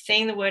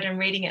 seeing the word and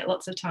reading it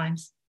lots of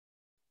times.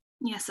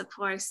 Yes, of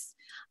course.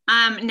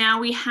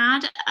 Now we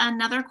had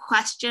another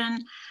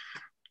question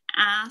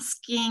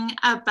asking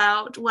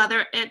about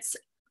whether it's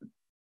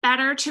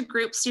better to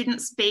group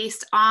students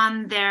based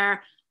on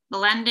their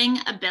blending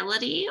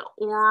ability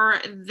or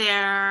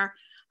their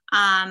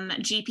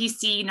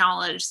GPC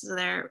knowledge, so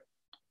their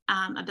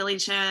ability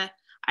to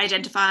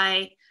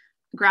identify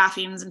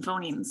graphemes and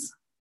phonemes.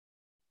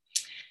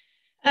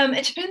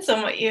 It depends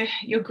on what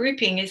your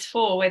grouping is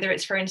for, whether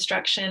it's for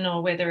instruction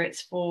or whether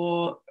it's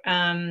for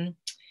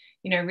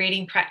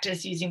reading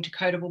practice using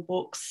decodable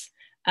books.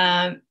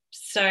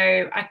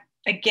 So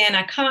I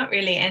can't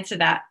really answer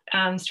that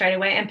straight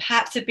away, and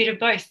perhaps a bit of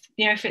both.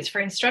 If it's for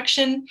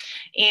instruction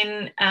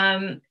in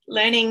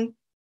learning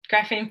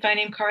grapheme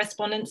phoneme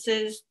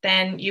correspondences,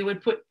 then you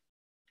would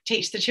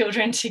teach the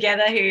children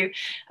together who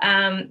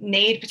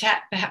need,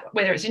 perhaps,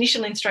 whether it's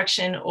initial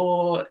instruction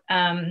or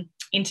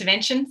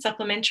intervention,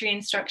 supplementary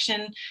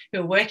instruction, who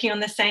are working on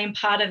the same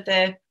part of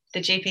the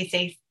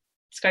GPC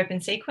scope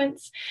and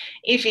sequence.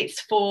 If it's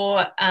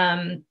for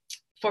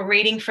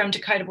reading from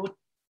decodable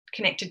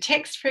connected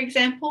text, for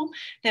example,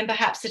 then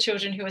perhaps the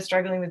children who are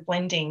struggling with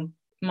blending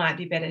might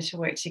be better to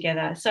work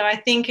together. So I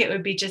think it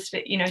would be just,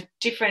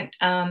 different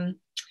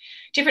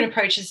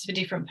approaches for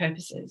different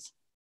purposes.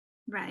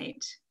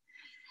 Right.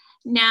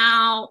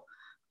 Now,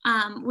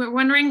 we're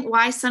wondering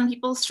why some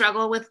people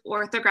struggle with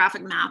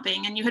orthographic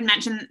mapping. And you had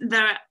mentioned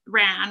the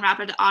RAN,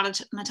 rapid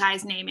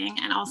automatized naming,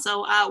 and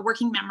also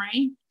working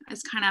memory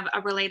is kind of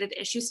a related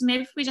issue. So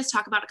maybe if we just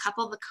talk about a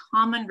couple of the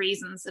common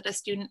reasons that a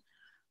student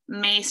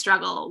may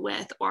struggle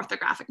with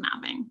orthographic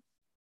mapping.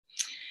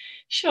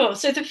 Sure.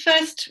 So the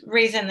first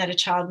reason that a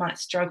child might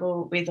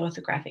struggle with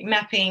orthographic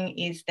mapping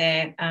is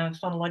their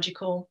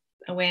phonological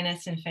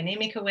awareness and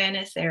phonemic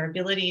awareness, their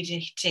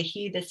ability to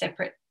hear the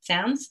separate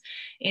sounds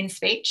in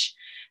speech.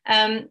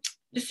 The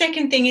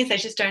second thing is they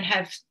just don't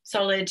have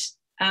solid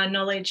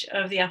knowledge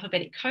of the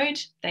alphabetic code.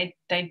 They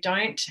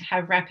don't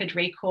have rapid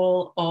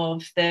recall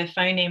of the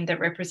phoneme that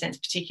represents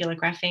particular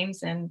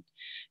graphemes and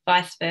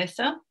vice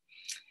versa.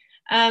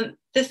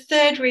 The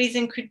third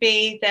reason could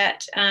be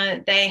that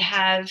they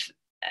have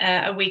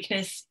a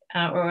weakness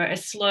or a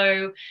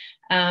slow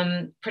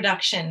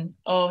production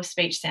of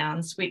speech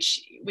sounds,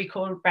 which we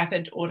call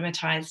rapid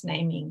automatized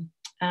naming.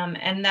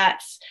 And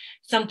that's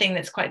something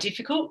that's quite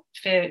difficult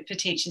for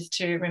teachers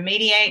to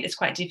remediate. It's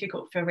quite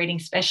difficult for reading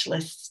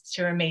specialists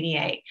to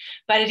remediate.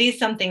 But it is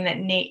something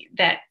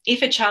that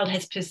if a child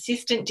has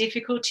persistent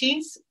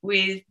difficulties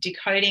with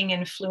decoding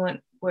and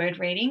fluent word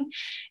reading,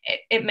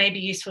 it may be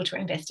useful to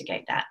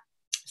investigate that,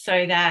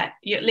 so that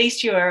at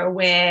least you are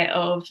aware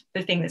of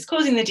the thing that's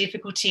causing the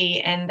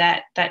difficulty, and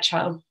that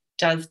child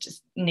does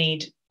just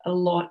need a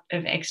lot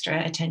of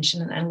extra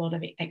attention and a lot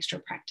of extra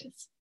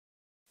practice.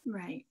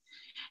 Right.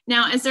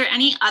 Now, is there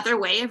any other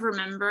way of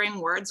remembering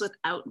words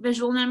without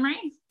visual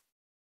memory?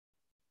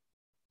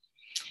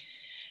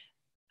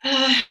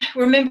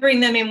 Remembering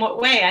them in what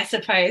way, I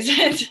suppose?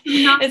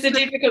 It's a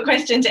difficult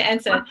question to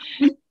answer.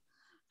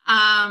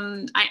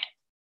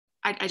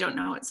 I don't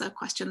know. It's a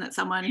question that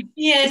someone...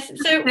 Yes,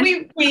 so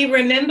we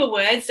remember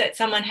words that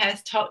someone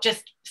has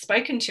just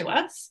spoken to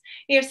us.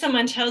 If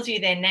someone tells you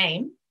their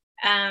name,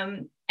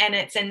 and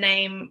it's a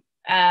name,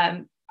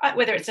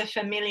 whether it's a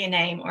familiar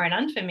name or an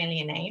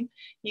unfamiliar name,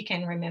 you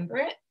can remember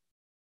it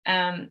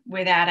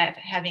without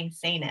having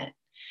seen it.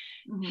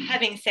 Mm-hmm.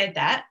 Having said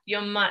that,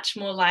 you're much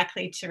more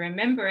likely to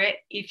remember it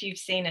if you've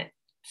seen it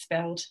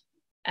spelled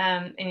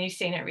and you've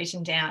seen it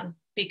written down,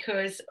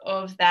 because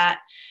of that,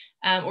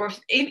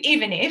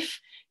 even if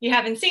you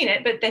haven't seen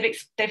it, but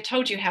they've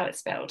told you how it's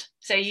spelled.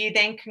 So you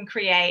then can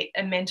create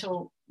a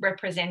mental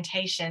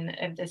representation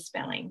of the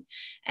spelling.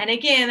 And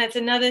again, that's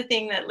another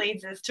thing that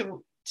leads us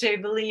to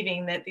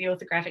believing that the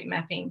orthographic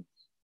mapping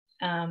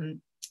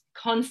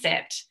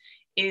concept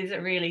is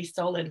a really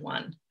solid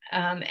one,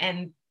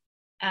 and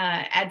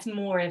adds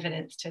more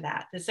evidence to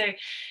that. So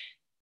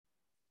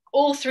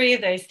all three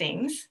of those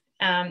things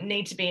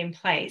need to be in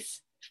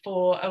place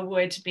for a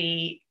word to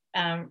be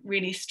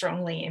really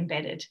strongly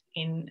embedded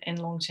in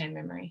long-term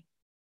memory.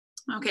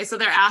 Okay, so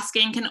they're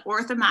asking, can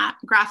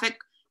orthographic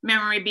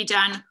memory be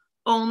done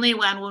only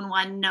when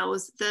one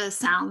knows the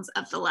sounds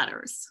of the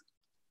letters?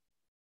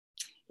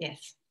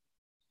 Yes.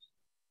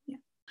 Yeah.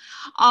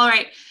 All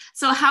right,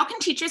 so how can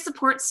teachers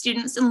support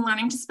students in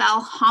learning to spell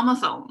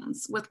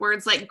homophones with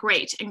words like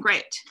great and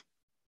great?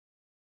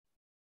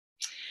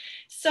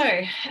 So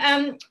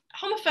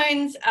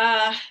homophones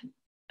are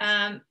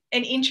an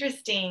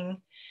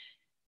interesting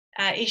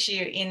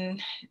issue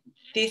in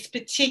this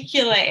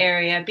particular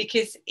area,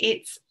 because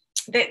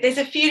there's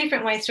a few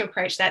different ways to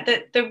approach that.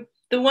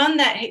 The one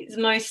that is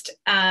most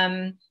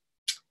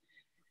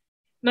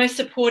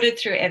supported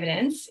through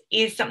evidence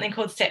is something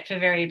called set for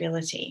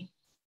variability.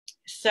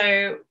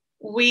 So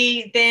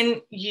we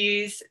then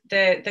use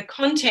the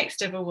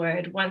context of a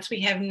word once we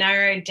have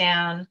narrowed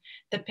down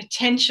the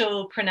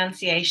potential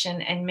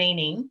pronunciation and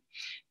meaning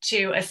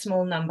to a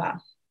small number.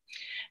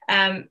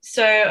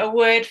 So a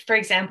word, for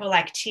example,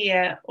 like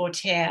tear or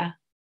tear,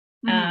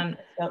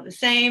 spelled the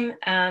same.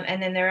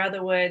 And then there are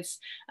other words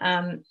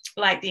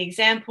like the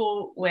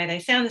example where they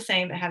sound the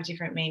same but have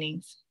different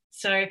meanings.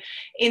 So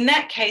in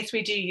that case,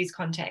 we do use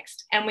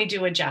context and we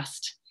do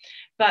adjust.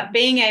 But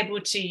being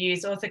able to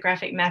use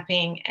orthographic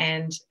mapping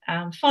and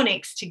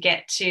phonics to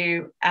get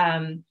to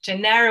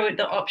narrow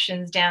the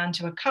options down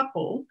to a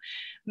couple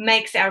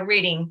makes our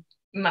reading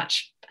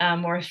much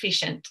more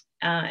efficient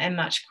and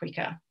much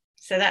quicker.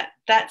 So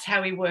that's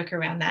how we work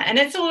around that. And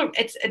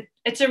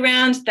it's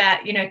around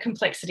that, you know,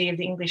 complexity of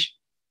the English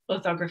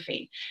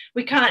orthography.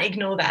 We can't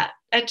ignore that.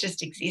 That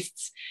just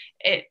exists.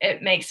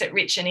 It makes it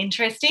rich and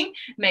interesting,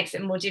 makes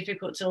it more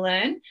difficult to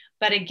learn.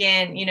 But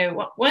again, you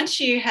know, once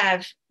you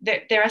have,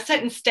 there are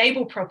certain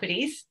stable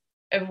properties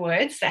of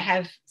words that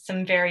have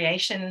some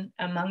variation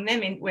among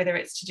them, in whether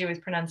it's to do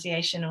with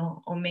pronunciation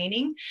or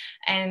meaning.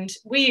 And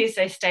we use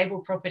those stable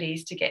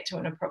properties to get to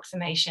an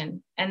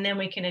approximation, and then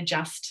we can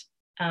adjust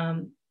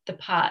the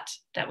part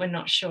that we're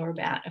not sure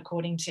about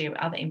according to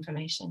other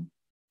information.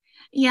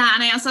 Yeah,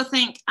 and I also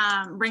think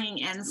bringing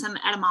in some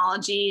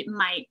etymology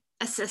might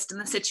assist in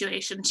the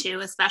situation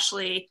too,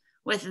 especially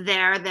with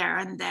there,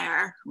 and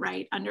there,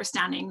 right?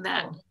 Understanding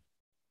that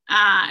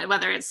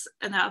whether it's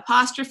an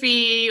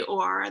apostrophe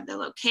or the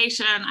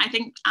location, I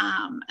think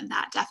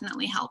that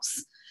definitely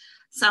helps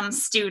some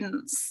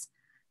students.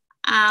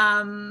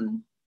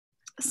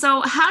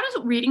 So how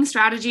do reading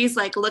strategies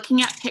like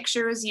looking at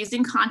pictures,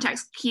 using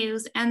context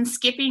cues, and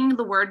skipping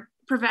the word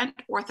prevent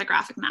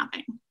orthographic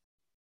mapping?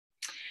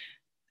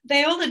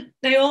 They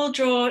all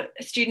draw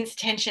students'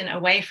 attention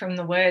away from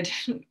the word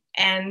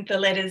and the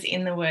letters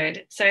in the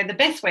word. So the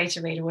best way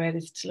to read a word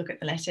is to look at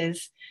the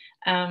letters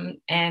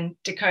and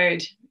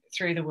decode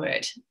through the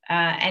word.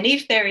 And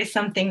if there is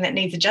something that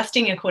needs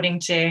adjusting according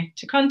to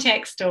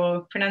context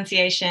or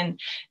pronunciation,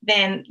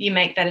 then you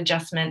make that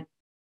adjustment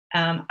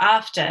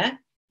after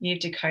you've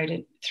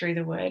decoded through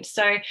the word.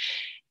 So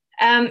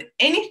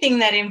anything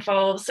that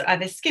involves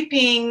either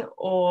skipping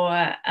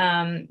or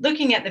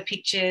looking at the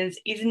pictures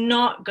is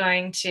not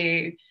going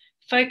to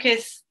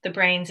focus the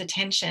brain's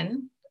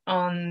attention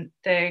on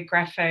the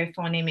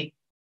graphophonemic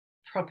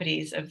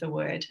properties of the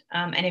word.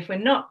 And if we're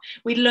not,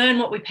 we learn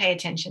what we pay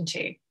attention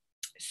to.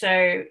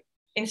 So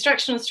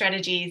instructional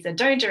strategies that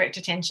don't direct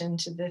attention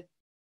to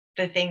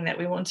the thing that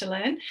we want to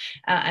learn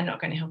are not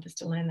going to help us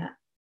to learn that.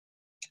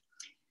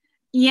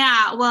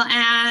 Yeah, well,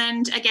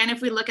 and again,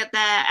 if we look at the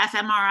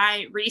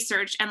fMRI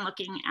research and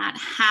looking at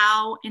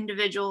how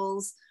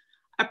individuals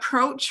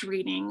approach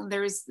reading,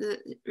 there's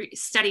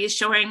studies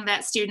showing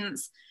that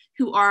students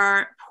who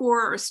are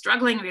poor or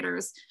struggling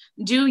readers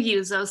do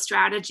use those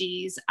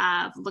strategies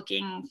of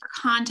looking for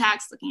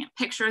context, looking at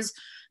pictures,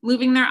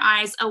 moving their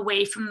eyes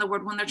away from the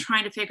word when they're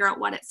trying to figure out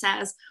what it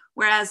says,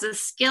 whereas the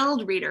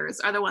skilled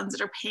readers are the ones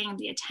that are paying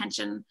the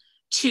attention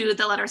to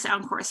the letter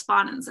sound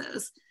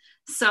correspondences.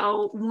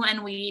 So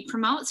when we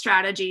promote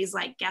strategies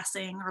like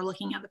guessing or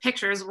looking at the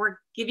pictures, we're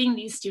giving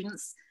these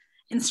students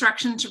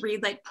instruction to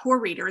read like poor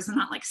readers and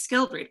not like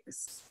skilled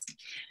readers.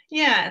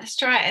 Yeah,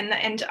 that's right.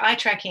 And eye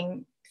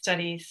tracking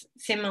studies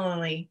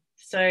similarly.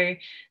 So there's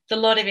a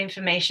lot of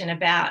information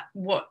about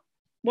what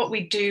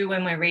we do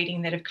when we're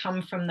reading that have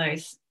come from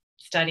those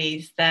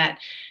studies that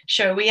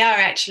show we are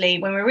actually,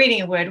 when we're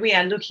reading a word,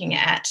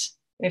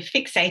 we're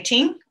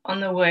fixating on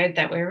the word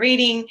that we're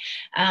reading,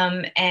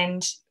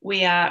 and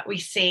we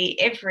see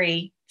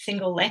every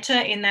single letter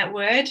in that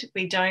word.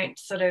 We don't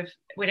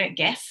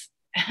guess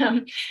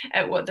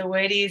at what the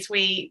word is.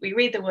 We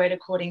read the word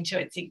according to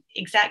its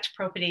exact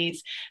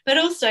properties, but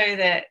also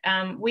that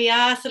we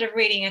are sort of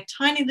reading a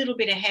tiny little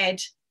bit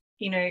ahead,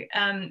 you know,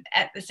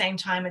 at the same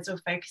time as we're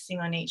focusing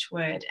on each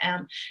word,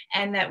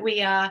 and that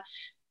we are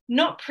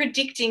not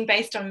predicting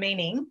based on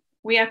meaning.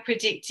 We are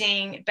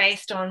predicting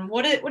based on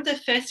what are the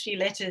first few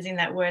letters in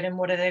that word and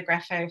what are the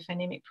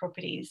graphophonemic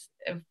properties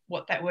of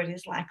what that word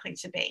is likely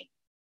to be.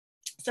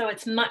 So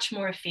it's much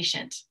more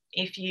efficient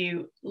if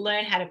you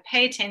learn how to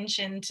pay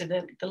attention to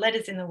the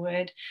letters in the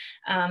word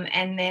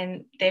and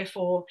then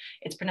therefore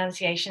its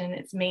pronunciation and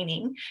its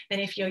meaning, than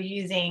if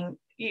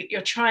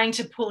you're trying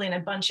to pull in a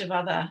bunch of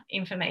other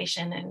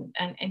information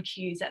and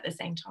cues at the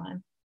same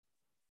time.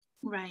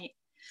 Right.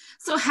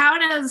 So how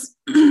does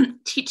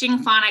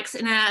teaching phonics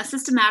in a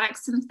systematic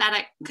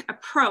synthetic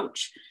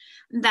approach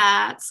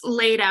that's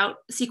laid out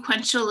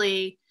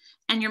sequentially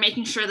and you're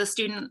making sure the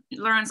student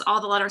learns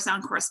all the letter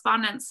sound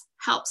correspondence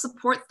help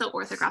support the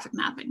orthographic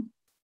mapping?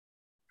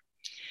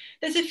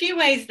 There's a few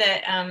ways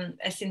that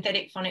a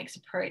synthetic phonics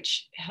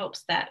approach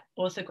helps that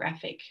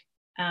orthographic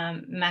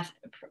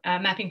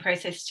mapping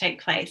process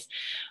take place.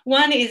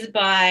 One is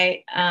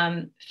by,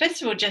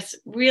 first of all, just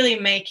really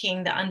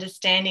making the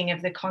understanding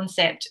of the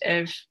concept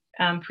of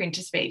print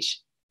to speech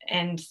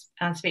and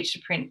speech to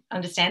print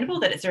understandable,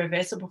 that it's a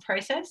reversible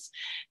process,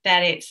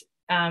 that it's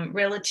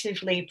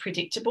relatively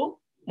predictable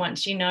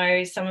once you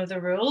know some of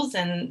the rules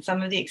and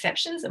some of the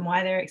exceptions and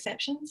why they're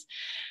exceptions.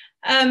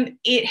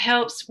 It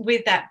helps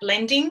with that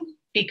blending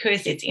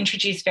because it's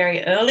introduced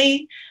very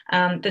early.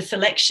 The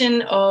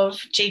selection of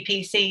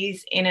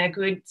GPCs in a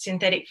good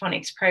synthetic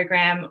phonics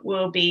program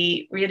will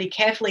be really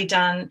carefully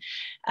done.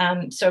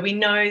 So we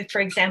know,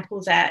 for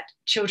example, that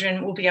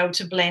children will be able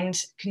to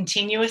blend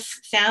continuous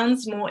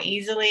sounds more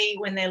easily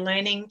when they're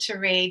learning to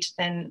read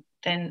than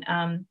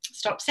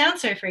stop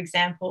sounds. So, for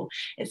example,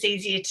 it's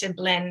easier to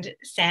blend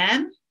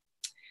Sam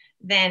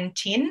than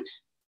tin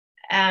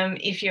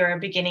if you're a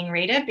beginning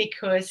reader,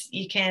 because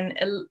you can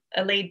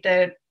lead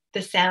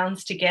the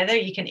sounds together.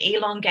 You can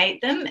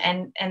elongate them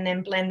and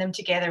then blend them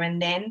together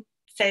and then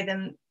say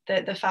them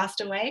the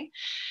faster way.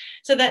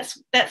 So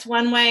that's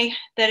one way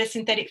that a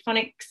synthetic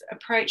phonics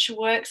approach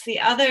works. The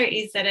other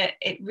is that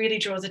it really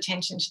draws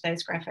attention to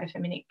those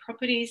graphophonemic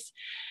properties.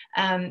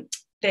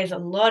 There's a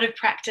lot of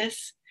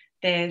practice.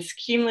 There's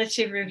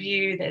cumulative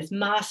review, there's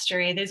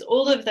mastery, there's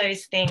all of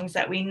those things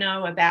that we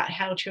know about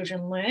how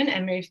children learn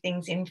and move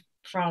things in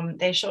from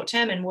their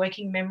short-term and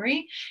working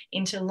memory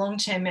into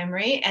long-term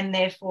memory, and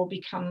therefore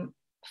become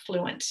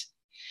fluent.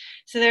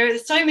 So there are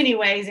so many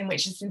ways in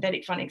which a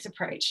synthetic phonics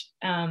approach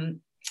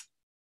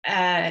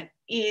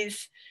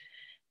is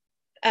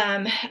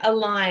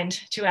aligned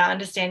to our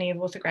understanding of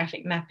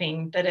orthographic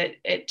mapping, that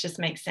it just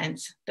makes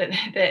sense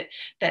that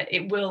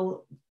it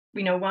will,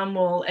 one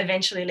will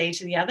eventually lead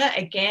to the other.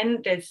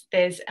 Again,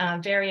 there's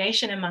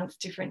variation amongst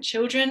different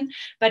children,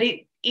 but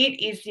it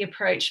is the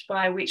approach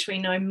by which we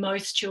know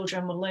most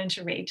children will learn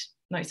to read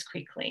most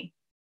quickly.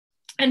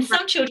 And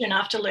some children,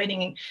 after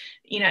learning,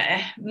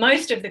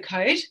 most of the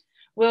code,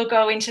 will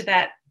go into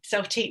that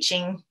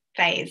self-teaching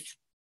phase,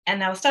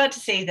 and they'll start to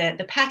see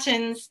the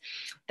patterns.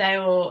 They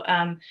will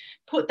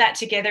put that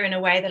together in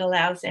a way that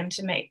allows them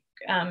to make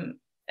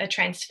a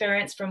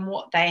transference from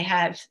what they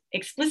have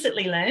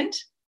explicitly learned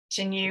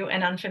to new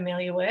and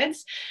unfamiliar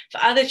words.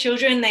 For other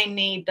children, they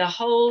need the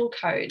whole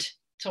code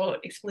taught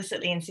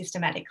explicitly and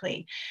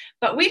systematically.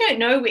 But we don't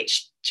know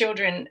which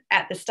children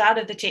at the start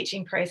of the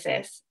teaching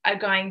process are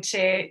going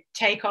to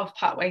take off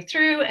partway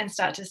through and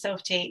start to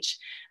self-teach,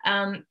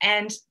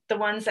 and the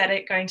ones that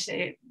are going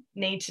to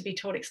need to be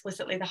taught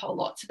explicitly the whole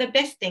lot. So the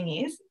best thing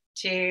is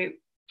to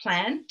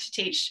plan to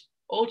teach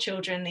all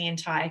children the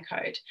entire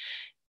code.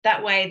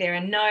 That way there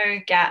are no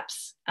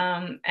gaps,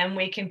 and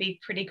we can be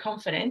pretty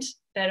confident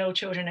that all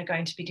children are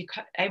going to be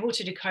able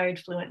to decode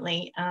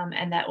fluently,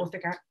 and that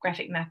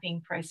orthographic mapping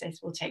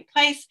process will take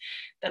place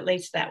that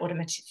leads to that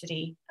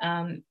automaticity.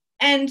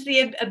 And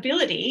the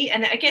ability,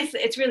 and I guess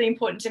it's really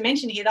important to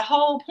mention here, the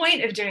whole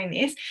point of doing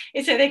this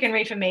is so they can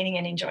read for meaning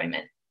and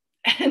enjoyment.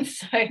 And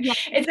so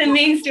it's a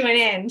means to an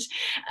end.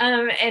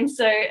 And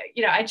so,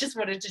 I just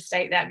wanted to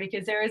state that,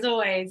 because there is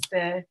always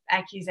the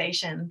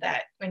accusation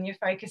that when you're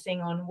focusing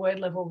on word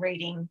level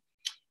reading,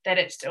 that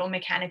it's still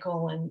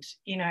mechanical and,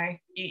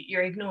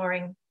 you're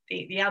ignoring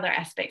the other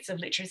aspects of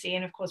literacy.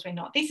 And of course we're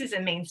not. This is a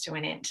means to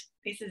an end.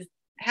 This is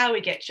how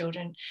we get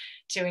children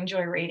to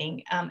enjoy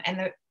reading. And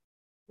the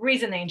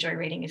reason they enjoy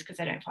reading is because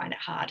they don't find it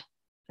hard.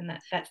 And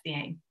that's the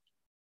aim.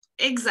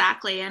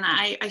 Exactly. And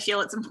I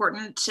feel it's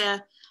important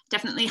to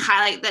definitely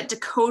highlight that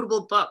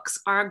decodable books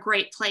are a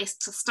great place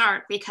to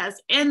start,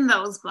 because in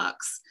those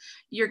books,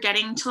 you're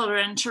getting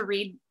children to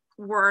read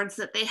words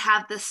that they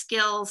have the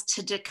skills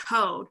to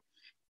decode,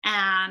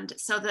 and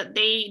so that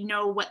they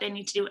know what they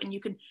need to do. And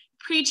you can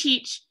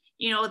pre-teach,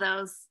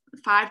 those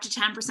 5 to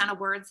 10% of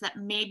words that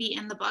may be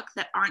in the book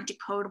that aren't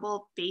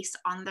decodable based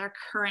on their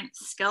current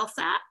skill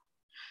set.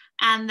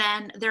 And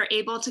then they're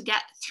able to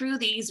get through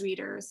these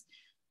readers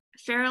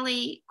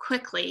fairly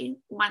quickly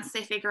once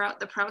they figure out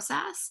the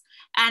process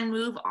and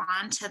move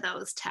on to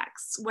those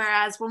texts.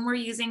 Whereas when we're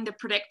using the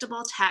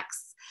predictable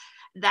texts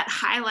that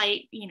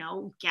highlight,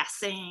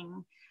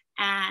 guessing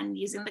and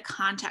using the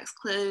context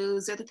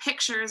clues or the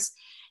pictures,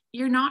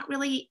 you're not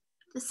really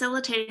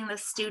facilitating the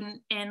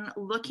student in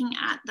looking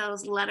at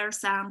those letter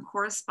sound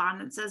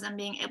correspondences and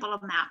being able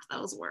to map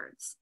those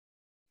words.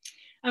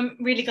 I'm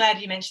really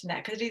glad you mentioned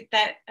that, because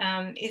that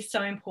is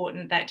so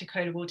important, that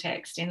decodable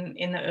text in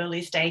the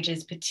early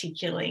stages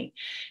particularly,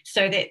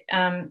 so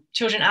that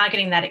children are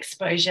getting that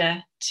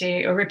exposure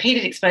to, or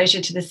repeated exposure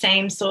to, the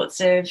same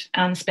sorts of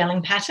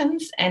spelling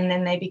patterns, and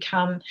then they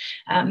become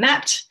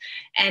mapped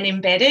and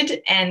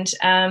embedded. And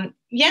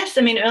yes,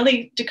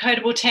 early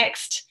decodable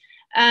text,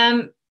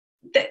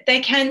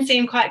 they can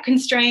seem quite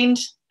constrained.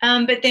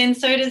 But then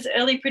so does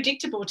early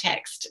predictable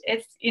text.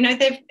 It's,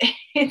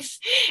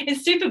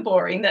 it's super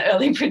boring, the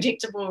early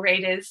predictable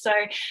readers. So,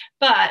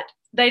 but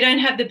they don't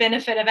have the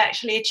benefit of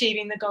actually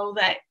achieving the goal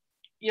that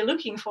you're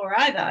looking for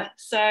either.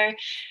 So,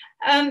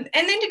 and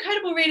then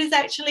decodable readers,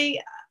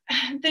 actually,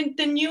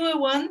 the newer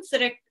ones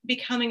that are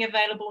becoming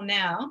available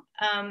now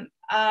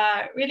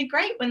are really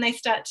great when they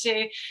start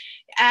to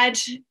add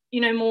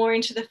more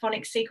into the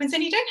phonics sequence.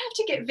 And you don't have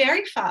to get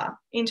very far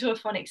into a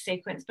phonics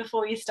sequence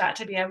before you start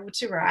to be able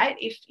to write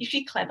if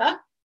you're clever.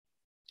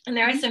 And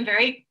there are some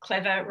very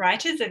clever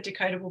writers of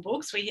decodable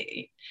books.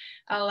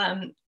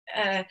 I'll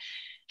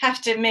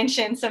have to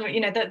mention some,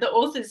 the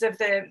authors of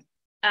the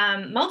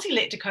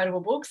MultiLit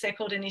decodable books, they're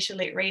called initial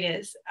lit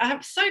readers,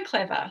 are so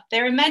clever.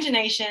 Their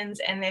imaginations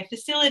and their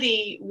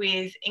facility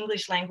with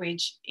English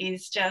language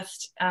is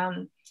just,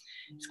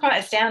 it's quite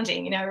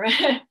astounding. You know,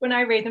 when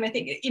I read them, I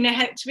think, you know,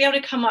 to be able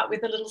to come up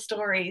with the little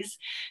stories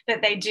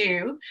that they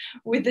do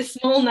with the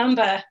small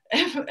number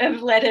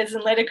of letters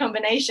and letter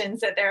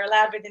combinations that they're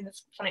allowed within the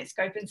phonics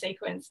scope and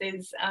sequence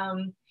is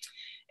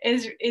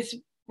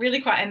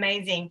really quite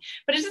amazing.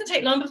 But it doesn't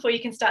take long before you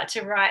can start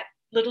to write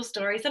little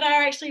stories that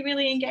are actually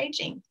really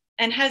engaging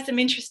and has some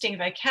interesting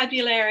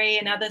vocabulary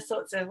and other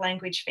sorts of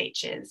language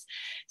features.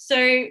 So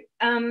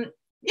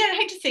yeah, I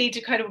hate to see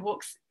decodable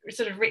books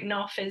sort of written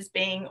off as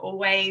being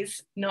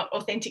always not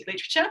authentic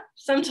literature.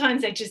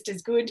 Sometimes they're just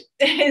as good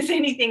as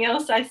anything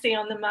else I see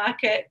on the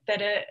market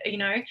that are, you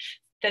know,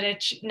 that are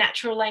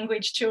natural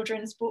language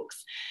children's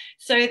books.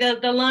 So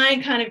the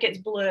line kind of gets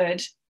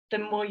blurred the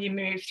more you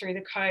move through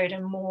the code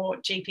and more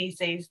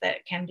GPCs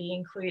that can be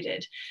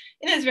included.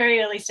 In those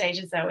very early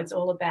stages, though, it's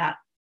all about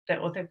the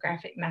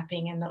orthographic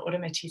mapping and the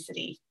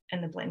automaticity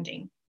and the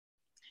blending.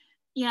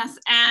 Yes,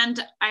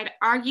 and I'd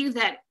argue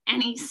that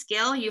any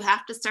skill, you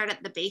have to start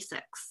at the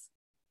basics.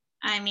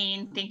 I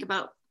mean, think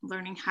about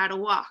learning how to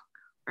walk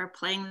or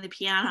playing the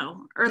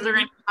piano or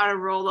learning how to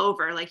roll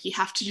over. Like, you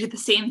have to do the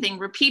same thing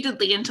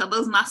repeatedly until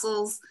those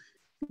muscles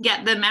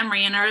get the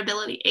memory and are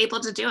able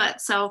to do it.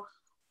 So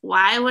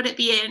why would it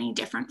be any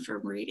different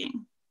from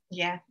reading?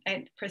 Yeah,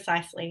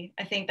 precisely.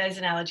 I think those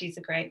analogies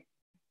are great.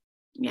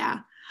 Yeah.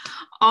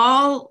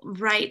 All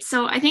right.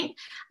 So I think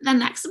the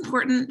next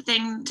important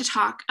thing to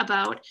talk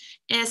about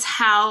is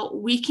how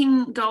we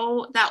can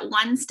go that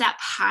one step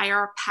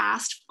higher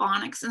past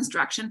phonics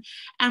instruction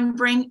and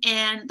bring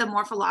in the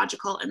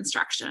morphological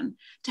instruction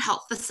to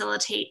help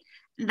facilitate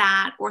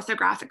that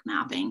orthographic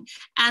mapping.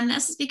 And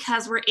this is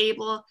because we're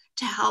able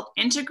to help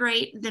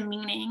integrate the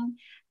meaning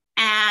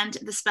and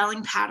the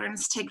spelling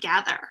patterns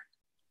together.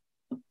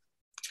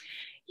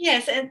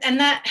 Yes, and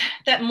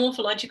that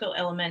morphological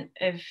element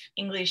of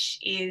English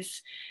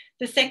is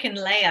the second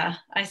layer,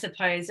 I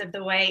suppose, of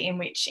the way in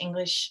which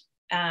English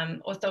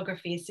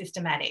orthography is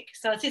systematic.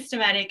 So it's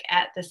systematic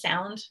at the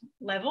sound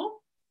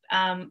level,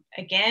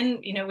 again,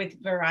 you know,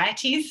 with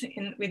varieties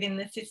within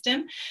the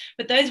system,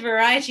 but those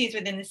varieties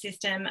within the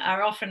system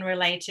are often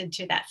related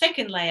to that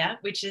second layer,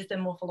 which is the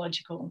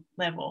morphological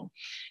level.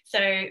 So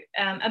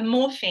a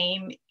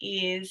morpheme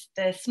is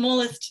the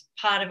smallest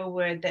part of a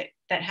word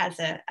that has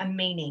a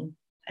meaning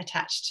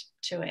attached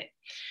to it.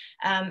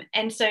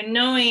 And so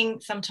knowing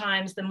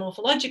sometimes the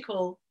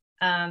morphological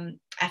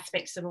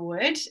aspects of a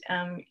word,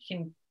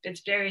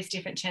 there's various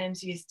different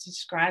terms used to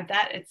describe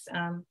that. It's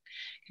can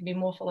be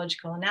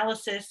morphological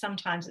analysis.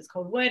 Sometimes it's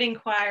called word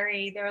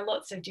inquiry. There are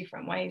lots of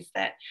different ways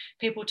that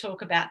people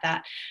talk about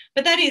that.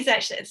 But that is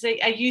actually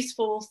a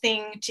useful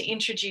thing to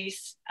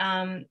introduce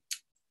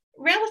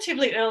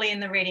relatively early in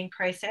the reading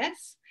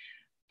process.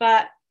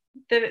 But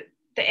the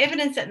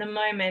evidence at the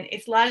moment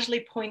is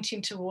largely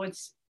pointing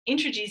towards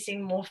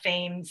introducing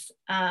morphemes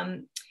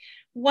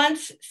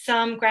once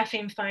some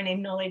grapheme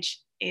phoneme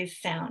knowledge is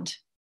sound,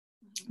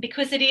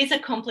 because it is a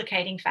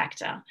complicating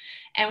factor,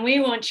 and we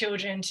want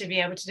children to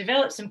be able to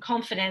develop some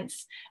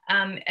confidence,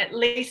 at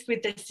least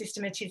with the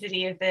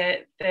systematicity of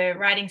the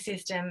writing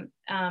system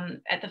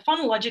at the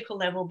phonological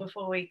level,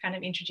 before we kind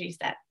of introduce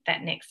that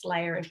next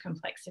layer of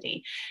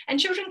complexity. And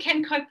children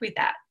can cope with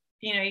that.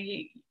 You know,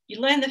 you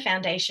learn the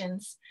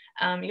foundations,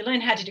 you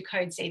learn how to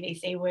decode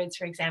CVC words,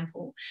 for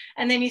example,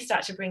 and then you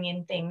start to bring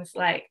in things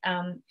like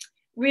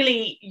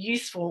really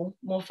useful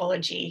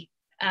morphology,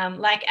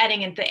 like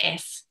adding in the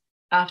S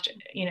after,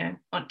 you know,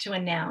 onto a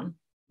noun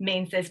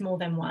means there's more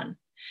than one.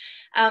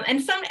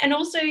 And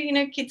also, you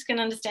know, kids can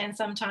understand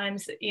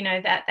sometimes, you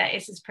know, that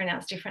S is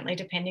pronounced differently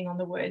depending on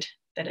the word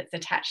that it's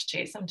attached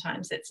to.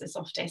 Sometimes it's a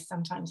soft S,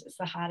 sometimes it's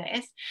the harder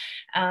S,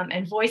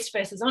 and voiced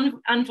versus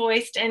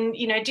unvoiced. And,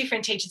 you know,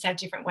 different teachers have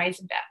different ways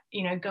about,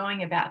 you know,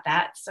 going about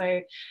that.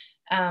 So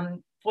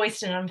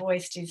voiced and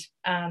unvoiced is,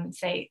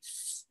 say,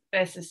 S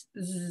versus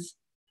Z.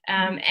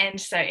 And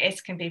so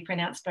S can be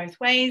pronounced both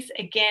ways.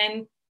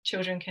 Again,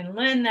 children can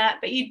learn that,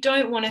 but you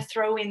don't want to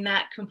throw in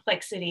that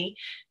complexity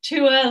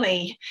too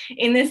early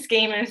in the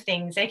scheme of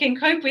things. They can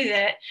cope with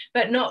it,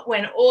 but not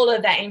when all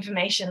of that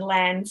information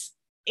lands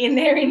in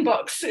their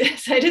inbox,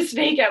 so to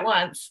speak, at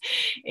once.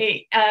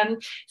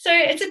 So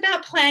it's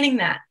about planning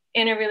that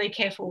in a really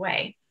careful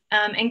way,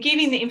 and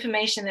giving the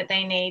information that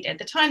they need at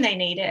the time they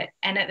need it,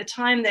 and at the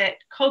time that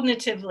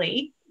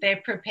cognitively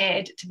they're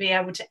prepared to be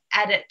able to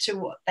add it to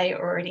what they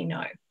already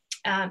know.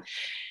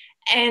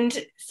 And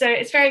so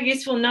it's very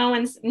useful. No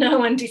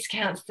one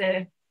discounts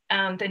the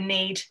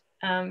need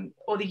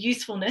or the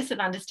usefulness of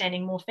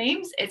understanding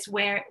morphemes. It's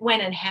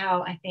when and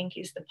how, I think,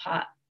 is the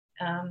part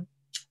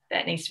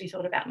that needs to be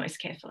thought about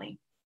most carefully.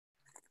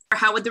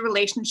 How would the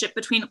relationship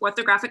between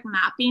orthographic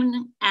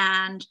mapping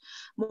and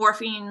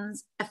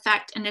morphemes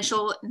affect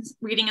initial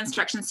reading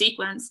instruction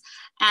sequence?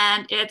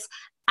 And it's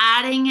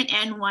adding it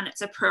in when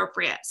it's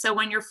appropriate. So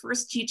when you're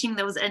first teaching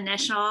those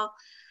initial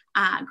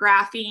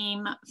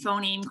grapheme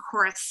phoneme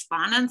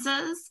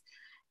correspondences,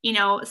 you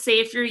know, say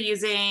if you're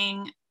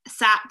using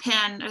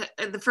SATPIN,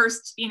 the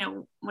first,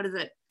 what is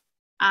it?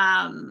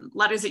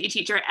 Letters that you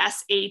teach are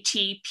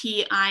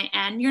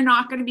SATPIN. You're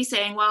not going to be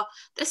saying, well,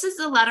 this is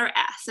the letter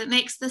S. It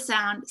makes the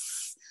sound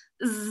S,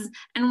 Z,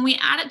 and when we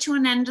add it to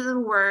an end of the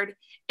word,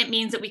 it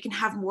means that we can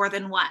have more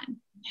than one.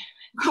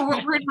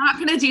 We're not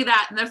going to do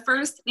that in the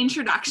first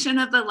introduction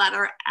of the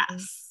letter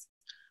S.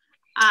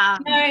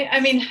 No, I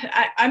mean,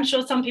 I'm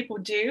sure some people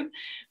do,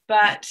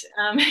 but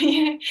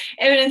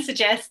evidence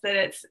suggests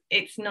that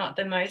it's not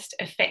the most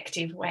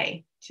effective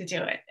way to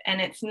do it,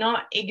 and it's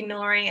not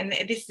ignoring. And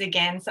this is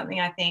again something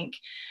I think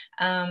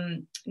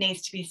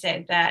needs to be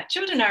said, that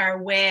children are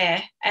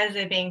aware as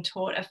they're being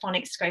taught a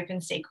phonics scope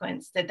and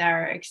sequence that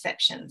there are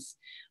exceptions.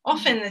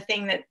 Often the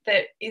thing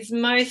that is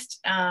most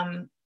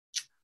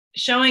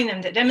showing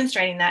them, that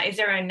demonstrating that, is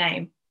their own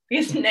name,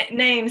 because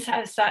names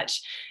have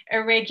such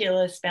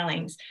irregular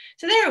spellings.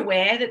 So they're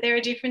aware that there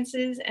are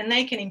differences and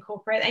they can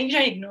incorporate, and you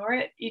don't ignore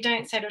it. You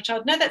don't say to a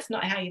child, no, that's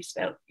not how you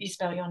spell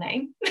your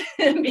name,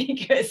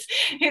 because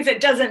it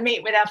doesn't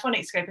meet with our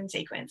phonics scope and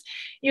sequence.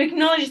 You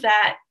acknowledge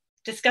that,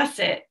 discuss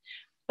it,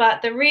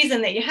 but the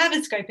reason that you have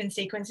a scope and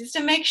sequence is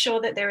to make sure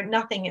that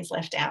nothing is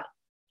left out.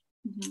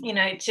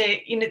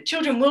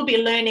 Children will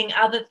be learning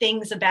other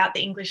things about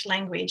the English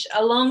language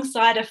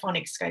alongside a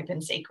phonics scope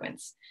and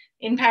sequence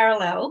in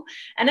parallel,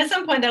 and at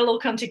some point they'll all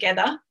come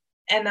together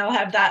and they'll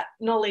have that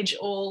knowledge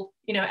all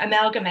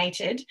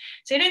amalgamated.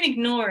 So you don't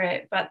ignore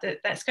it, but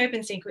that scope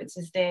and sequence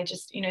is there,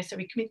 just so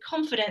we can be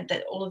confident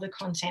that all of the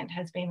content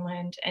has been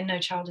learned and no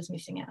child is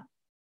missing out.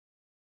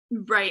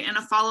 Right. And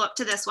a follow-up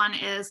to this one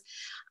is,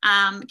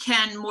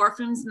 can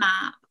morphemes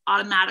map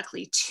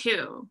automatically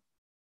too?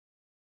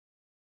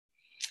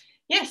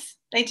 Yes,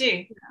 they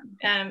do.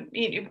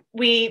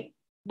 We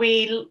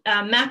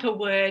map a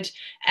word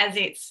as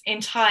its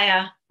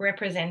entire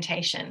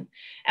representation,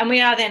 and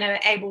we are then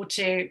able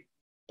to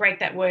break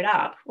that word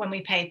up when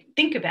we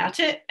think about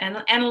it and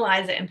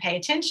analyze it and pay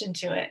attention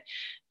to it.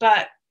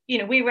 But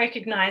we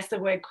recognize the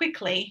word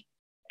quickly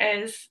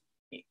as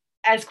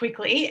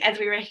quickly as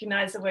we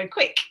recognize the word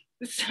quick.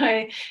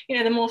 So the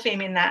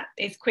morpheme in that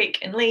is quick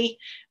and ly.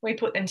 We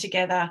put them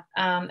together,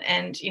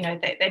 and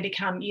they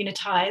become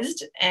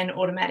unitized and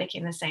automatic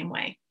in the same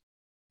way.